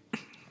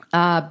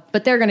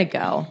 But they're going to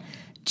go.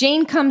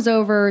 Jane comes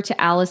over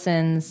to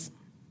Allison's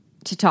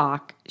to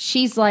talk.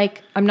 She's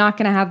like, I'm not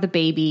going to have the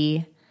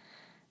baby,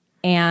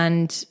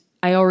 and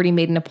I already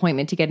made an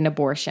appointment to get an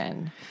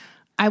abortion.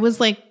 I was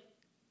like,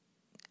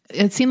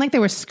 it seemed like they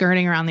were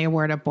skirting around the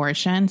word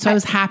abortion. So I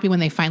was happy when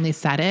they finally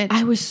said it.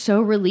 I was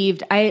so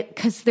relieved.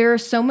 Because there are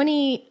so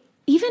many,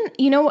 even,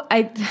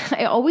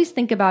 I always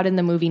think about in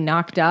the movie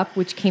Knocked Up,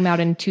 which came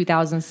out in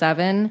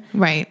 2007.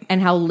 Right.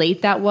 And how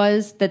late that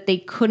was, that they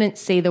couldn't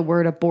say the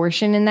word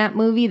abortion in that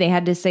movie. They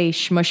had to say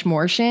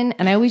shmushmortion.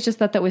 And I always just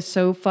thought that was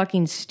so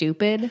fucking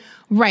stupid.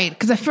 Right.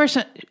 Because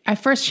at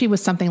first she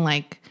was something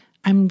like,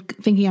 I'm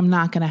thinking I'm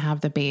not going to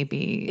have the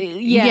baby.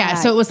 Yeah.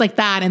 So it was like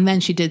that. And then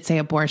she did say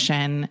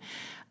abortion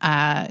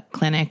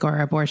clinic or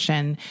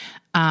abortion.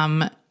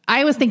 I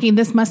was thinking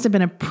this must have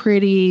been a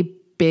pretty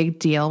big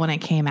deal when it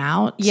came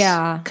out.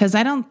 Yeah. Because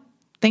I don't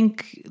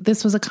think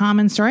this was a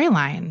common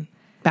storyline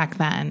back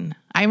then.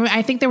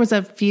 I think there was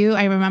a few.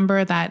 I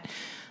remember that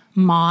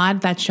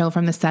Maude, that show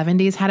from the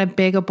 70s, had a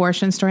big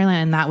abortion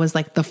storyline, and that was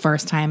like the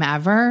first time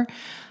ever.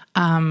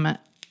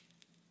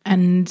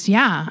 And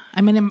yeah,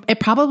 I mean, it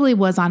probably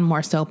was on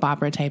more soap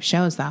opera type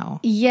shows though.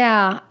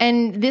 Yeah.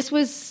 And this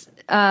was,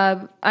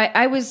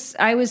 I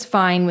was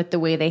fine with the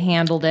way they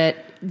handled it,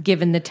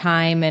 given the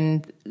time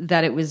and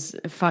that it was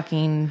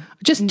fucking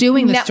just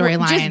doing the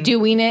storyline. Just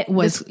doing it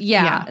was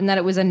yeah, and that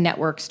it was a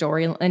network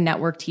story, a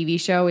network TV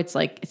show. It's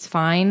like, it's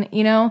fine,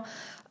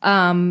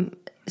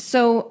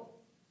 So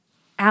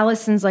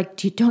Allison's like,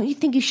 don't you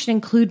think you should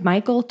include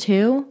Michael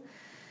too?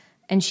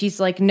 And she's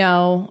like,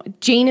 no.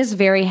 Jane is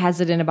very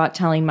hesitant about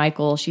telling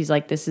Michael. She's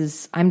like,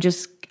 I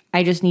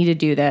just need to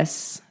do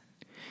this.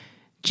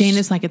 Jane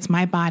is like, it's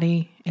my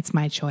body. It's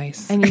my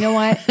choice. And you know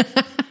what?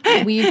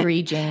 We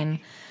agree, Jane.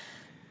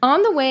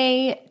 On the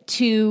way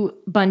to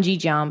bungee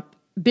jump,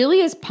 Billy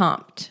is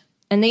pumped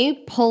and they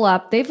pull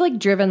up. They've like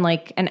driven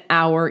like an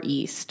hour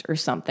east or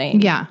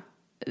something. Yeah.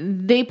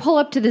 They pull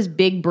up to this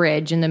big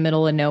bridge in the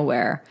middle of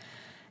nowhere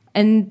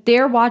and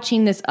they're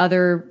watching these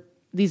other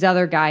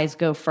guys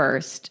go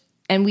first.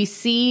 And we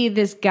see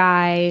this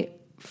guy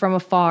from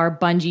afar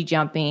bungee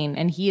jumping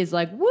and he is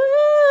like,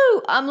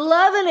 woo, I'm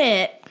loving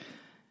it.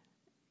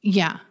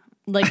 Yeah.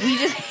 Like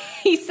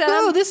he said,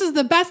 oh, this is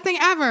the best thing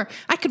ever.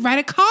 I could write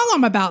a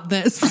column about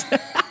this.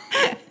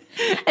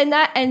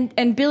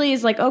 and Billy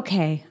is like,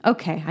 okay,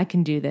 I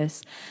can do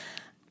this.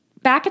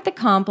 Back at the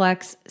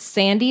complex,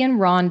 Sandy and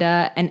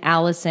Rhonda and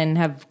Allison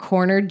have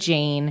cornered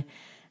Jane.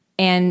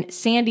 And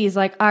Sandy is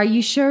like, are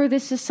you sure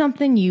this is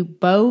something you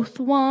both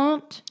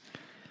want?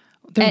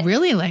 They're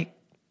really like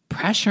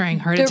pressuring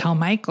her to tell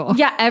Michael.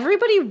 Yeah,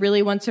 everybody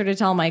really wants her to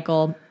tell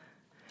Michael.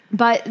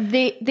 But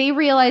they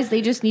realize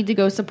they just need to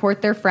go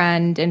support their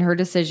friend in her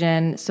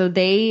decision. So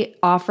they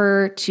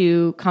offer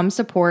to come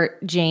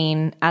support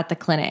Jane at the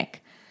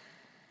clinic.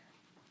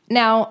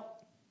 Now,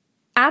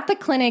 at the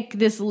clinic,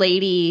 this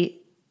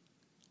lady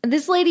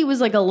was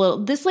like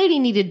this lady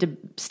needed to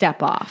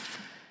step off.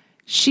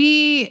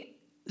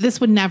 This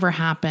would never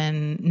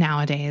happen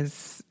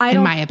nowadays,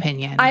 in my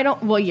opinion.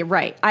 Well, you're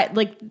right.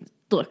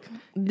 Look,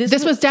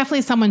 this was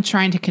definitely someone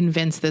trying to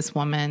convince this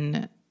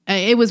woman.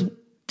 It was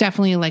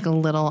definitely like a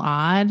little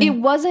odd. It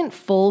wasn't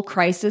full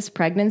crisis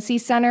pregnancy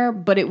center,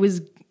 but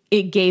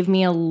it gave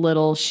me a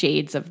little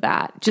shades of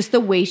that. Just the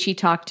way she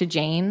talked to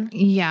Jane.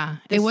 Yeah.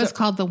 It was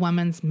called the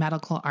Women's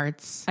Medical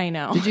Arts. I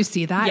know. Did you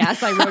see that?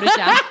 Yes, I wrote it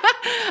down.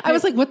 I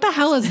was like, what the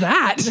hell is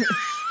that?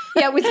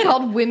 Yeah, it was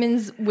called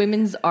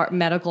women's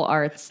medical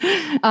arts.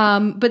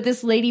 But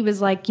this lady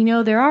was like,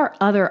 there are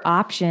other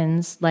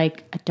options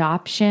like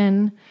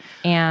adoption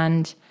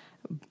and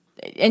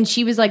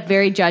she was like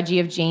very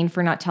judgy of Jane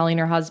for not telling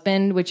her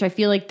husband, which I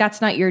feel like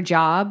that's not your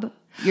job.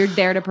 You're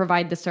there to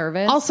provide the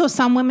service. Also,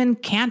 some women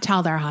can't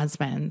tell their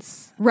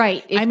husbands.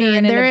 Right. If they're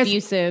in an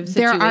abusive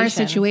situation. There are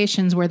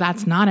situations where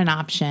that's not an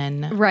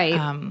option. Right.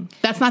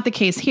 That's not the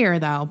case here,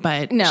 though,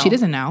 but no. She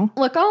doesn't know.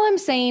 Look, all I'm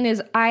saying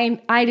is I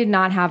did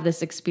not have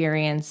this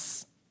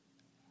experience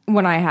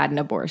when I had an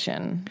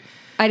abortion.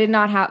 I did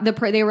not have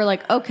they were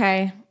like,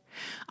 okay.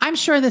 I'm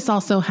sure this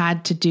also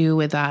had to do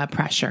with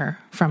pressure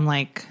from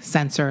like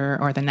censor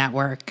or the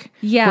network.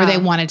 Yeah. Where they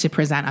wanted to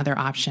present other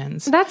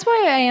options. That's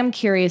why I am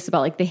curious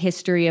about like the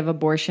history of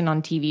abortion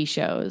on TV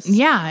shows.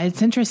 Yeah,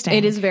 it's interesting.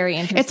 It is very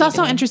interesting. It's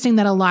also interesting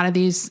that a lot of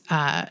these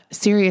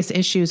serious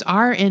issues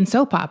are in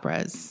soap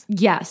operas.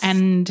 Yes.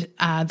 And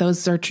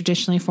those are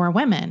traditionally for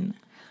women,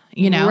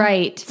 you know?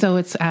 Right. So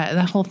it's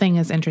the whole thing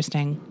is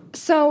interesting.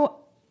 So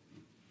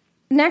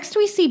next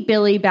we see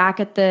Billy back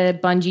at the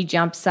bungee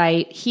jump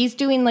site. He's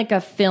doing like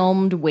a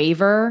filmed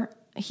waiver.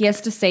 He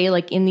has to say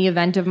like, in the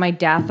event of my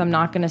death, I'm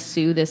not going to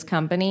sue this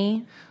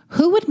company.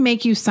 Who would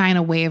make you sign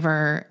a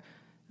waiver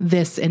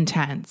this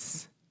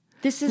intense?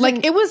 This is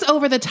like, it was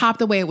over the top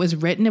the way it was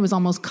written. It was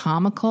almost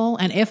comical.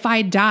 And if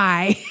I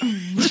die,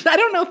 I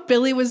don't know if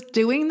Billy was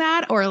doing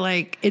that or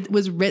like it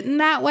was written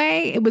that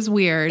way. It was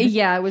weird.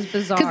 Yeah, it was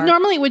bizarre. Because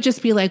normally it would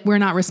just be like, we're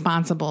not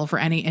responsible for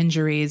any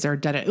injuries or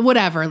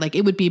whatever. Like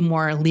it would be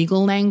more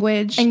legal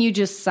language. And you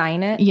just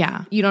sign it?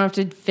 Yeah. You don't have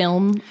to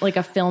film like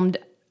a filmed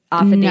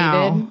affidavit?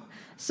 No.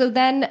 So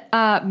then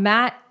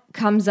Matt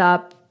comes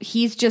up.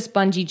 He's just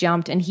bungee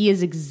jumped and he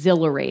is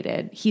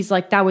exhilarated. He's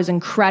like, that was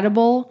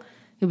incredible.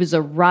 It was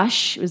a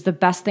rush. It was the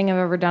best thing I've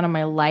ever done in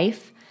my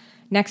life.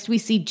 Next, we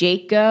see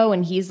Jake go,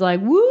 and he's like,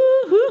 woo,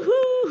 hoo,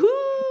 hoo,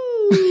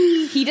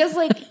 hoo. He does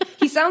like,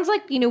 he sounds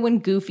like, you know, when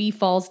Goofy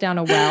falls down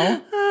a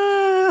well,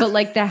 but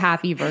like the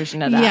happy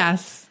version of that.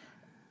 Yes.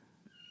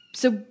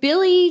 So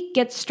Billy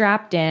gets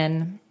strapped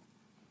in,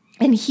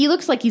 and he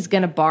looks like he's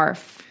going to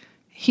barf.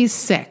 He's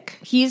sick.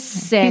 He's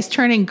sick. He's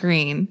turning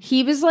green.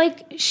 He was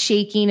like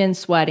shaking and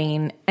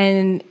sweating,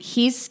 and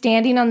he's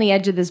standing on the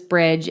edge of this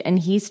bridge, and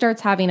he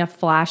starts having a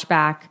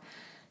flashback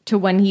to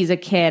when he's a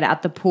kid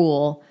at the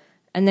pool.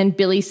 And then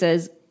Billy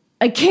says,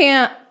 I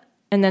can't.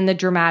 And then the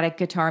dramatic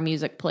guitar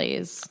music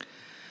plays.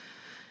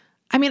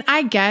 I mean,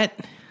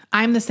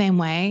 I'm the same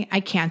way. I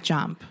can't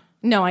jump.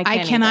 No, I can't.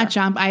 I cannot either.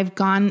 jump. I've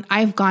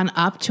gone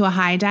up to a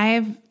high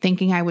dive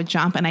thinking I would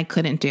jump and I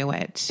couldn't do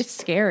it. It's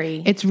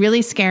scary. It's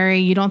really scary.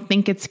 You don't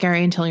think it's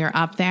scary until you're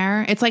up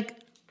there. It's like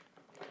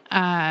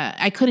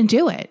I couldn't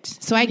do it.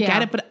 So I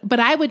get it, but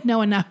I would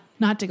know enough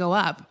not to go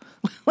up.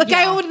 Like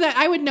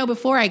I would know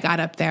before I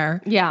got up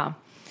there. Yeah.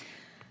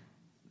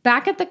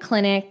 Back at the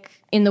clinic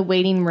in the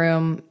waiting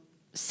room,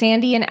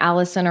 Sandy and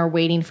Allison are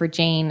waiting for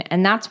Jane,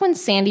 and that's when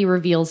Sandy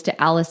reveals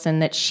to Allison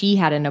that she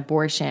had an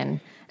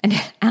abortion. And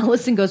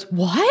Allison goes,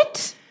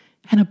 what?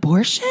 An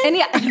abortion? And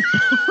yeah,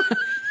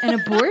 an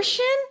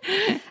abortion?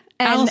 And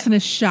Allison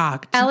is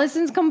shocked.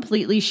 Allison's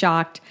completely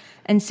shocked.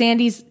 And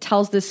Sandy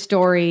tells this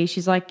story.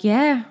 She's like,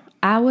 yeah,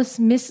 I was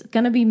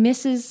going to be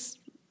Mrs.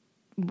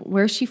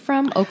 Where's she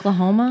from?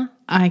 Oklahoma?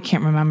 I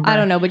can't remember. I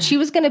don't know, but she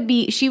was in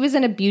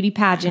a beauty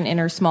pageant in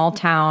her small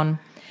town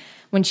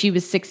when she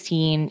was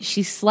 16.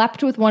 She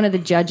slept with one of the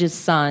judge's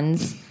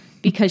sons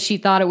because she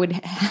thought it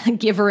would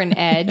give her an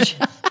edge.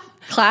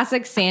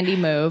 Classic Sandy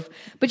move.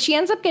 But she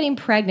ends up getting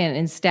pregnant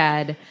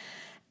instead.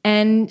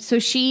 And so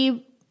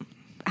she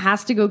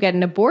has to go get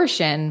an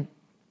abortion.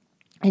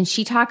 And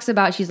she talks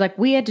about, she's like,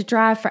 we had to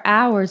drive for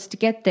hours to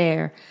get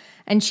there.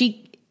 And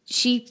she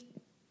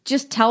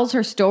just tells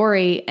her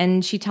story,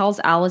 and she tells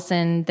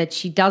Allison that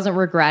she doesn't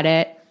regret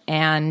it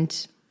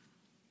and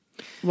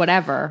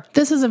whatever.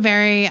 This is a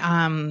very,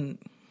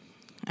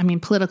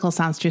 political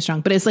sounds too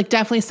strong, but it's like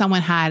definitely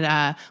someone had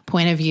a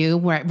point of view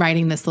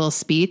writing this little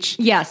speech.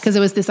 Yes. Because it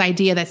was this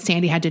idea that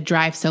Sandy had to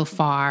drive so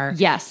far.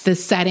 Yes. The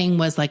setting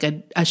was like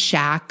a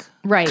shack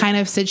kind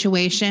of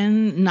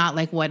situation, not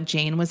like what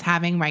Jane was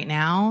having right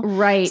now.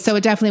 Right. So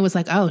it definitely was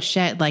like, oh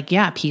shit, like,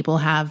 yeah, people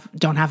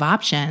don't have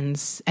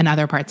options in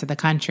other parts of the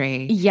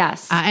country.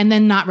 Yes. And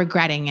then not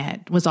regretting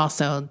it was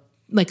also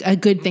like a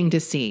good thing to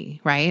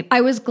see, right?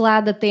 I was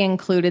glad that they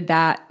included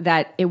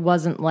that it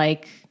wasn't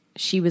like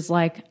she was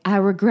like, I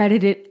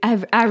regretted it.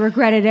 I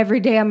regret it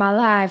every day of my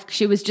life.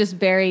 She was just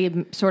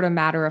very sort of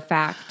matter of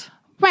fact.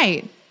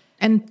 Right.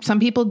 And some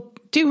people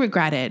do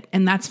regret it,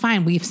 and that's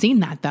fine. We've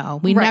seen that,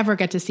 though. We never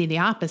get to see the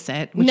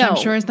opposite, which I'm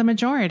sure is the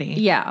majority.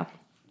 Yeah.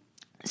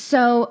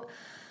 So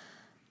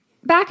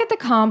back at the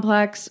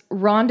complex,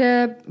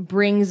 Rhonda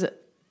brings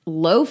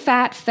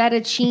low-fat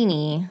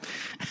fettuccine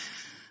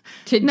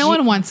to No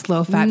one wants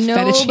low-fat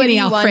fettuccine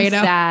Alfredo.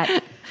 Wants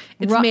that.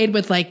 It's made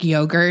with like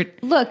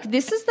yogurt. Look,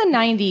 this is the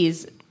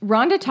 90s.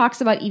 Rhonda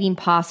talks about eating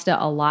pasta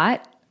a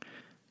lot.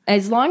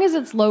 As long as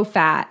it's low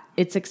fat,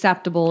 it's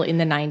acceptable in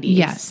the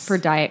 90s for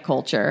diet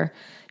culture.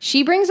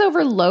 She brings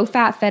over low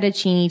fat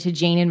fettuccine to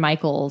Jane and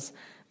Michael's.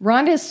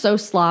 Rhonda is so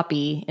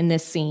sloppy in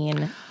this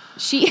scene.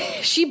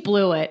 She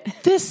blew it.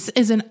 This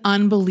is an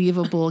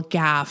unbelievable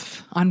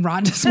gaffe on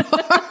Rhonda's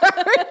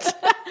part.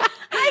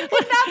 I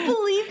could not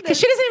believe this.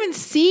 She doesn't even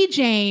see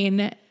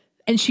Jane,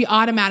 and she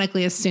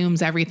automatically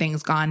assumes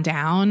everything's gone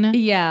down.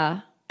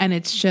 Yeah. And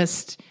it's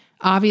just,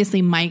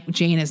 obviously,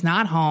 Jane is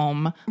not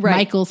home. Right.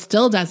 Michael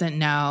still doesn't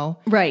know.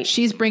 Right.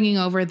 She's bringing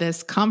over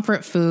this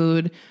comfort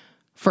food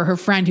for her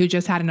friend who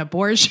just had an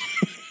abortion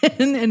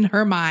in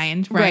her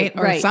mind, right?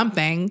 Or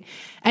something.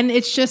 And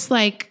it's just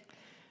like,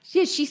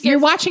 Yeah, she says, you're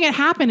watching it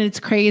happen. And it's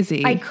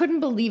crazy. I couldn't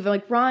believe it.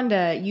 Like,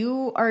 Rhonda,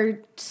 you are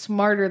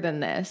smarter than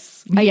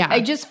this. Yeah.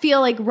 I just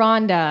feel like,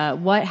 Rhonda,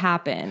 what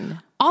happened?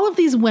 All of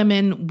these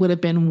women would have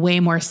been way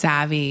more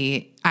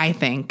savvy, I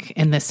think,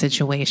 in this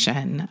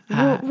situation.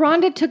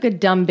 Rhonda took a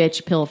dumb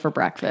bitch pill for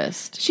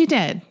breakfast. She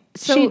did.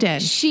 So she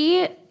did.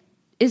 She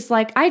is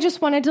like, I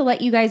just wanted to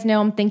let you guys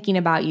know I'm thinking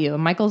about you.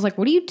 And Michael's like,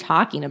 what are you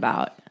talking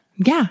about?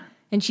 Yeah.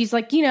 And she's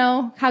like, you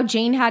know, how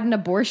Jane had an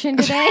abortion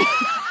today?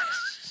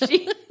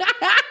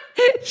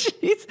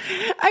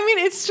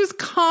 It's just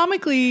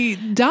comically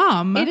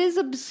dumb. It is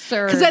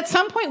absurd. Because at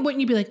some point,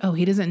 wouldn't you be like, oh,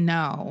 he doesn't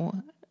know?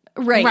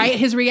 Right. Right?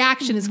 His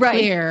reaction is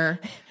clear.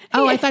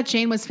 Oh, I thought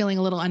Jane was feeling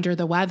a little under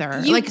the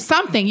weather. Like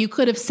something. You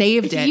could have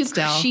saved it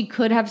still. She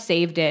could have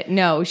saved it.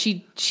 No,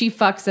 she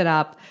fucks it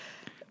up.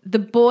 The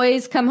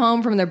boys come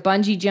home from their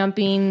bungee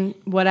jumping,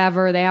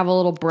 whatever. They have a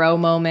little bro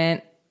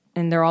moment.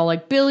 And they're all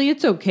like, Billy,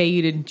 it's okay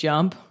you didn't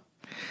jump.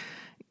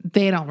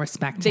 They don't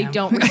respect him. They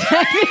don't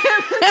respect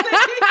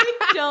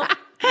him.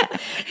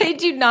 They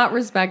do not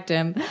respect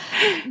him.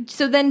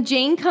 So then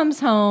Jane comes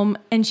home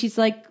and she's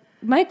like,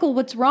 Michael,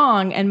 what's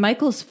wrong? And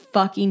Michael's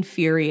fucking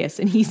furious.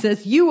 And he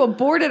says, you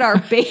aborted our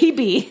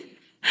baby.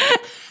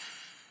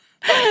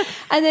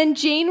 And then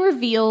Jane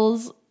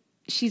reveals,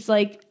 she's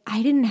like,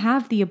 I didn't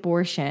have the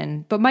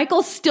abortion. But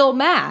Michael's still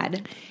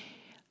mad.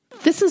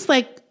 This is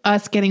like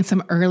us getting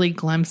some early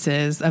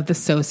glimpses of the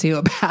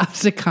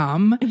sociopath to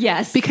come.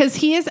 Yes.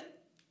 Because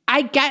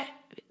I get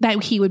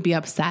that he would be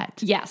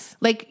upset. Yes.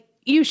 Like,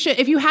 you should,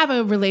 if you have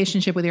a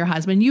relationship with your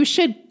husband, you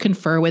should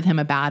confer with him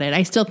about it.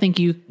 I still think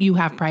you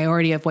have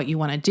priority of what you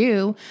want to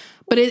do.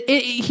 But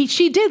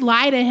she did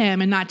lie to him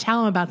and not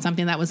tell him about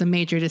something that was a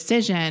major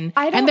decision.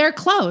 And they're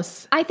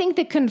close. I think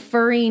that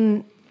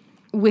conferring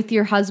with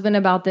your husband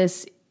about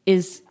this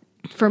is,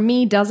 for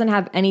me, doesn't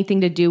have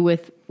anything to do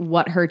with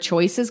what her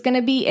choice is going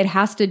to be. It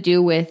has to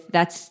do with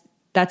that's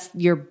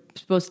your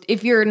supposed,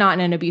 if you're not in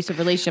an abusive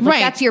relationship,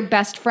 like, that's your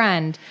best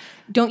friend.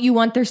 Don't you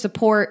want their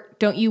support?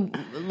 Don't you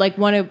like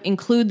want to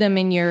include them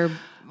in your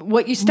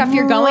stuff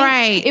you're going?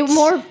 Right. It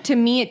more, to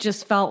me, it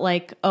just felt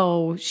like,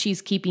 oh,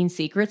 she's keeping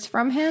secrets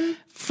from him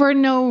for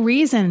no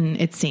reason.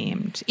 It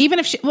seemed, even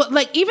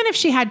if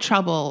she had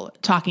trouble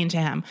talking to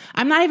him.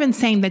 I'm not even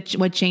saying that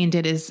what Jane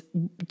did is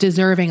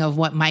deserving of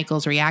what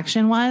Michael's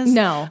reaction was.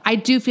 No, I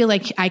do feel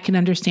like I can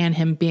understand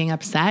him being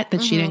upset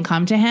that she didn't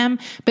come to him,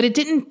 but it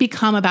didn't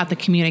become about the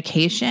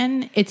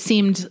communication. It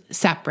seemed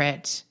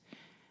separate.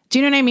 Do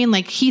you know what I mean?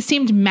 Like, he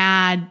seemed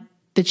mad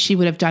that she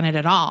would have done it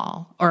at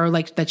all, or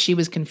like that she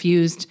was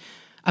confused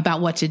about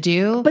what to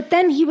do. But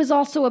then he was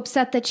also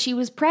upset that she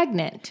was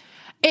pregnant.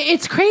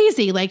 It's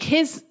crazy. Like,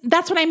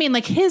 that's what I mean.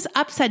 Like, his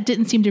upset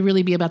didn't seem to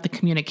really be about the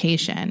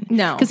communication.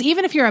 No. Because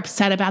even if you're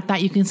upset about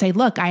that, you can say,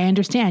 look, I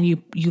understand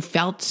you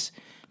felt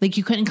like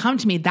you couldn't come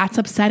to me. That's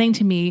upsetting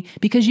to me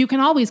because you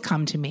can always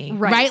come to me.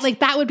 Right?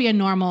 Like, that would be a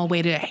normal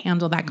way to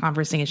handle that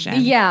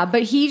conversation. Yeah,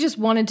 but he just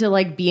wanted to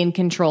like be in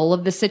control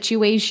of the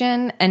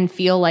situation and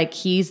feel like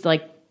he's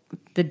like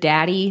the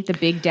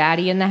big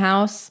daddy in the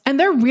house. And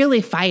they're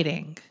really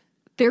fighting.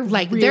 They're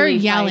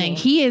yelling.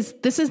 Fighting.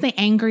 This is the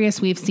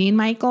angriest we've seen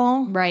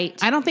Michael. Right.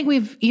 I don't think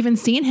we've even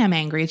seen him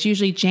angry. It's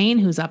usually Jane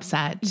who's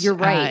upset. You're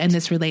right. In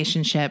this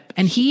relationship.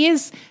 And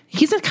he's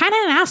a kind of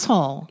an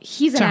asshole.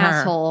 He's an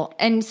asshole.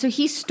 And so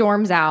he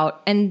storms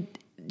out and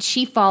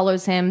she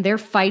follows him. They're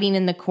fighting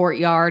in the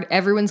courtyard.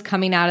 Everyone's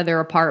coming out of their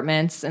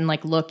apartments and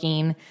like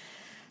looking.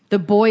 The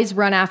boys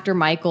run after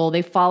Michael.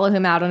 They follow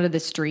him out onto the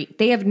street.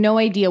 They have no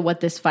idea what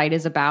this fight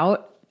is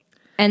about.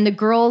 And the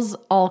girls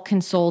all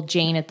console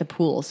Jane at the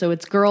pool. So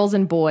it's girls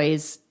and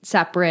boys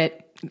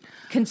separate,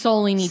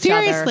 consoling each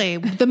other. Seriously,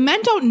 the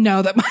men don't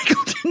know that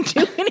Michael didn't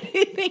do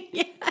anything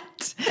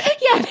yet.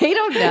 Yeah, they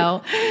don't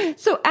know.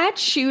 So at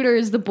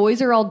Shooters, the boys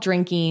are all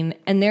drinking.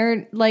 And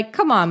they're like,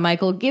 come on,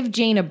 Michael, give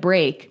Jane a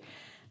break.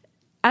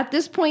 At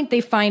this point, they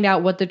find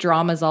out what the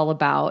drama's all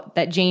about,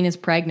 that Jane is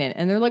pregnant.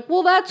 And they're like,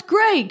 well, that's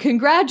great.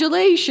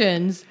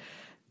 Congratulations.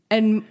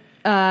 And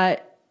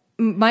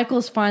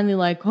Michael's finally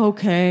like,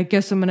 okay, I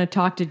guess I'm going to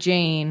talk to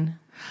Jane.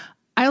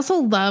 I also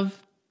love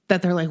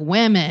that they're like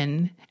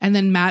women. And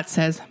then Matt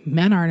says,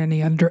 men aren't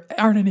any better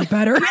under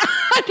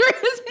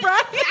his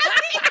breath.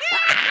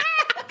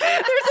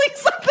 There's like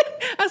something.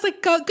 I was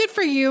like, good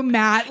for you,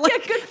 Matt. Like,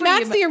 yeah, good for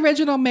Matt's you, the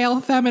original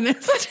male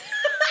feminist.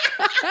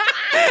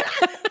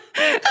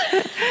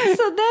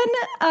 So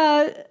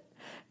then,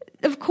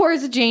 of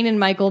course, Jane and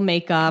Michael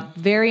make up.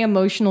 Very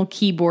emotional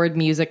keyboard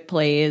music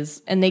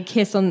plays, and they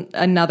kiss on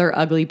another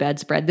ugly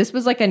bedspread. This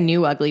was like a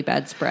new ugly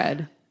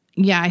bedspread.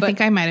 Yeah, I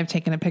think I might have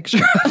taken a picture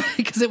of it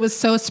because it was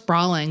so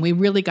sprawling. We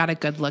really got a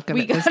good look of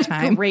it this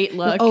time. Great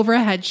look. The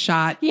overhead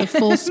shot, the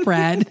full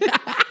spread.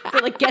 So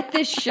like, get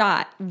this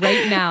shot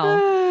right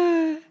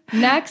now.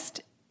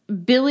 Next,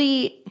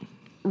 Billy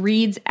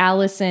reads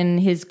Allison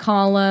his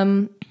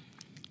column,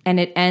 and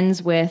it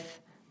ends with,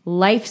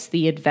 "Life's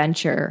the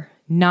adventure,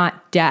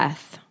 not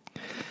death."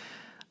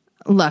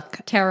 Look.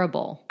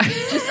 Terrible.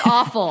 Just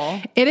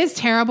awful. It is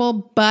terrible,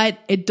 but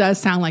it does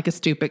sound like a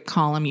stupid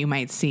column you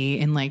might see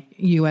in like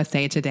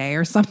USA Today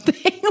or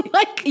something.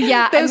 like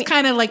those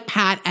kind of like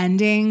pat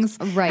endings.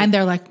 Right. And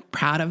they're like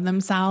proud of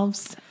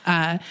themselves.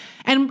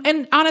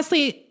 And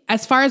honestly,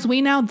 as far as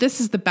we know,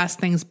 this is the best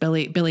things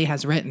Billy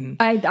has written.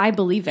 I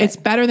believe it. It's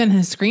better than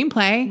his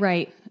screenplay.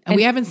 Right. And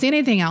we haven't seen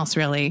anything else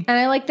really. And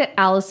I like that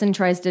Allison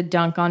tries to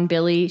dunk on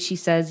Billy. She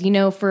says,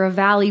 for a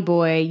Valley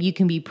boy, you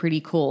can be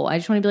pretty cool. I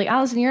just want to be like,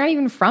 Allison, you're not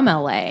even from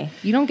LA.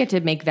 You don't get to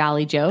make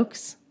Valley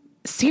jokes.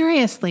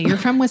 Seriously, you're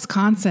from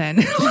Wisconsin.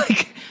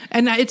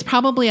 And it's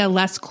probably a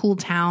less cool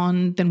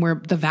town than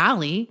the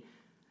Valley.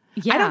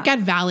 Yeah. I don't get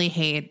Valley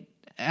hate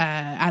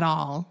at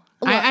all.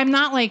 I'm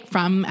not like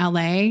from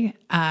LA,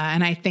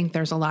 and I think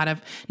there's a lot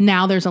of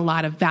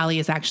Valley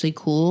is actually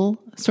cool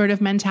sort of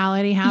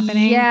mentality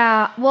happening.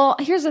 Yeah. Well,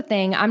 here's the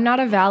thing. I'm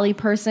not a Valley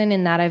person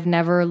in that I've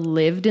never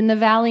lived in the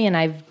Valley, and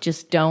I've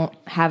just not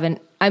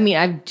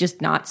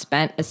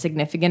spent a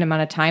significant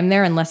amount of time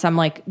there unless I'm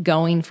like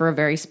going for a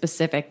very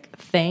specific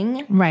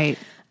thing. Right.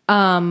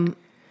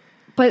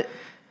 But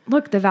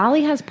look, the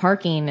Valley has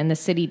parking and the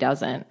city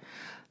doesn't.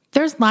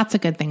 There's lots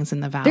of good things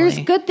in the Valley. There's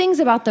good things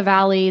about the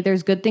Valley.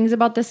 There's good things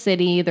about the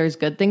city. There's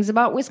good things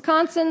about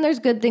Wisconsin. There's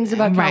good things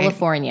about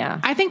California.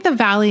 I think the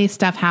Valley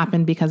stuff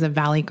happened because of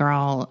Valley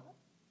Girl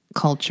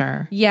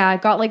culture. Yeah,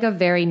 it got like a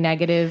very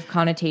negative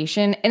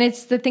connotation. And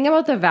it's the thing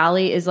about the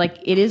Valley is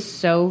like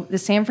the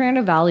San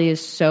Fernando Valley is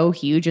so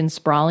huge and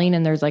sprawling,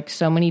 and there's like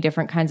so many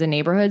different kinds of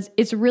neighborhoods.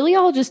 It's really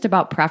all just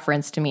about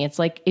preference to me. It's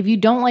like if you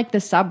don't like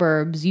the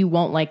suburbs, you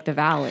won't like the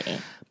Valley.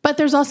 But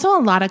there's also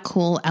a lot of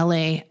cool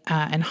LA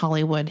and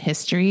Hollywood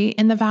history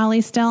in the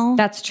Valley still.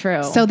 That's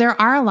true. So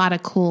there are a lot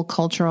of cool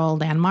cultural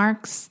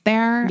landmarks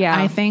there,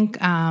 I think.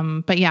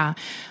 But yeah,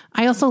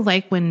 I also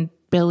like when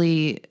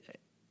Billy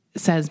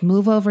says,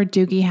 "Move over,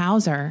 Doogie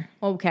Howser."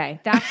 Okay,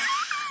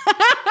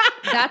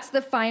 that's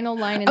the final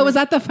line. Was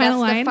that the final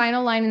line? That's the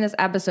final line in this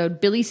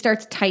episode. Billy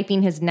starts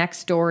typing his next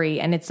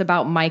story, and it's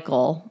about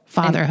Michael.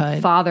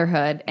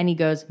 Fatherhood. And he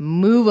goes,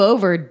 "Move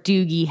over,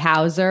 Doogie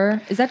Howser."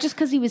 Is that just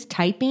because he was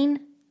typing?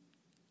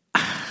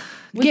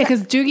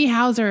 Because Doogie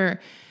Howser,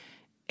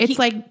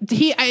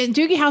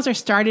 Doogie Howser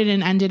started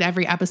and ended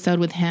every episode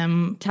with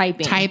him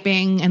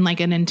typing and like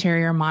an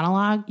interior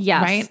monologue.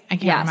 Yes. Right? I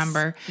can't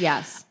remember.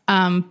 Yes.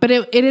 But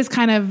it is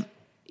kind of,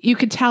 you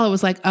could tell it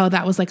was like, oh,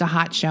 that was like a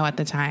hot show at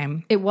the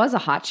time. It was a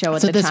hot show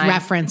at the time. So this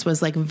reference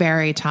was like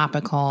very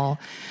topical.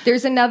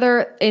 There's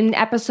another, in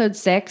episode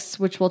 6,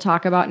 which we'll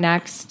talk about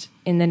next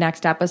in the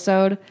next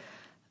episode,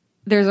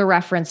 there's a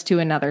reference to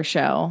another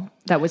show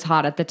that was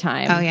hot at the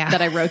time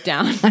that I wrote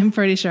down. I'm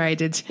pretty sure I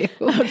did too.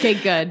 Okay,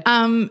 good.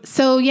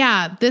 So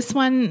yeah, this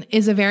one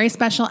is a very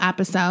special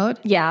episode.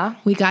 Yeah.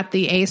 We got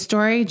the A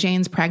story,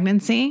 Jane's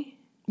pregnancy.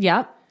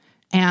 Yep.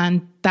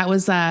 And that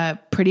was a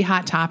pretty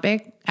hot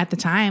topic at the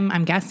time,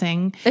 I'm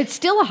guessing. It's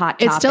still a hot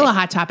topic. It's still a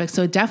hot topic,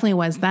 so it definitely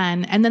was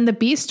then. And then the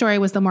B story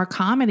was the more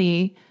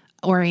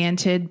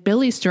comedy-oriented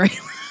Billy story.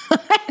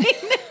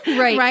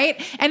 Right?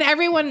 And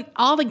everyone,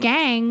 all the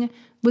gang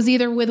was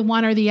either with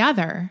one or the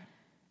other.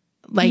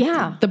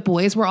 Like the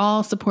boys were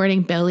all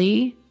supporting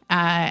Billy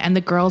and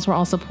the girls were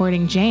all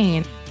supporting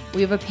Jane.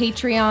 We have a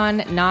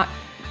Patreon,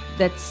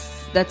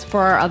 that's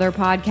for our other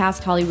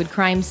podcast, Hollywood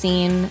Crime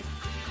Scene.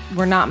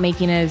 We're not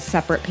making a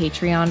separate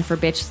Patreon for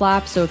Bitch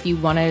Slap. So if you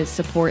want to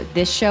support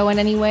this show in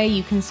any way,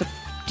 you can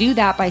do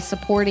that by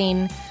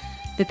supporting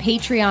the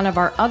Patreon of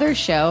our other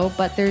show.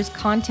 But there's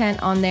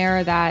content on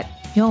there that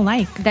you'll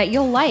like.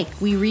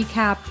 We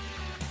recap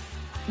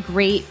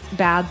great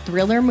bad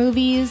thriller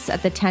movies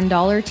at the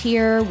 $10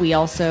 tier. We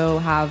also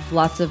have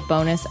lots of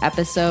bonus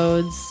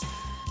episodes.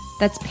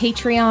 That's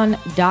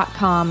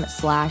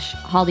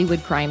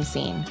patreon.com/Hollywood Crime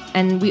Scene.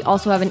 And we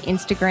also have an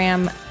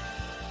Instagram,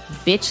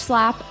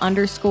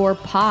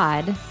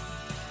 bitchslap_pod.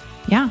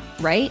 Yeah.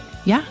 Right?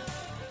 Yeah.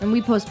 And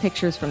we post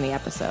pictures from the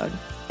episode.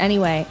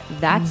 Anyway,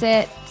 that's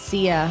it.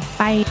 See ya.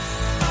 Bye.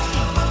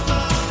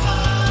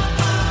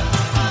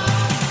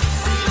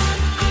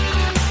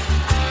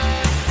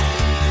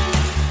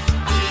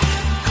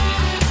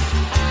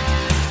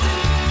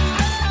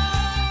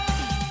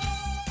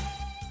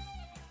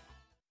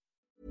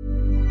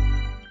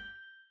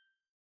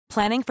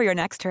 Planning for your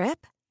next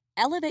trip?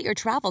 Elevate your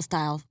travel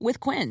style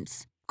with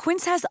Quince.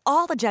 Quince has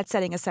all the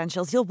jet-setting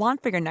essentials you'll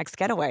want for your next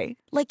getaway,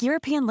 like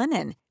European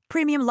linen,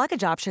 premium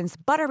luggage options,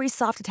 buttery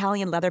soft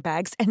Italian leather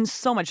bags, and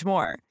so much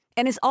more.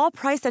 And is all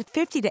priced at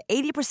 50 to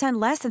 80%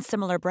 less than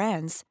similar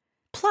brands.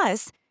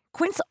 Plus,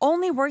 Quince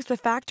only works with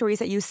factories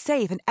that use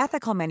safe and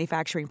ethical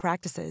manufacturing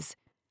practices.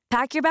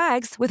 Pack your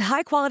bags with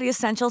high-quality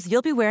essentials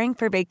you'll be wearing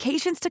for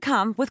vacations to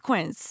come with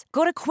Quince.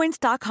 Go to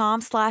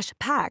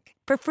quince.com/pack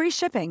for free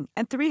shipping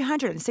and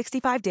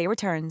 365-day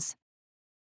returns.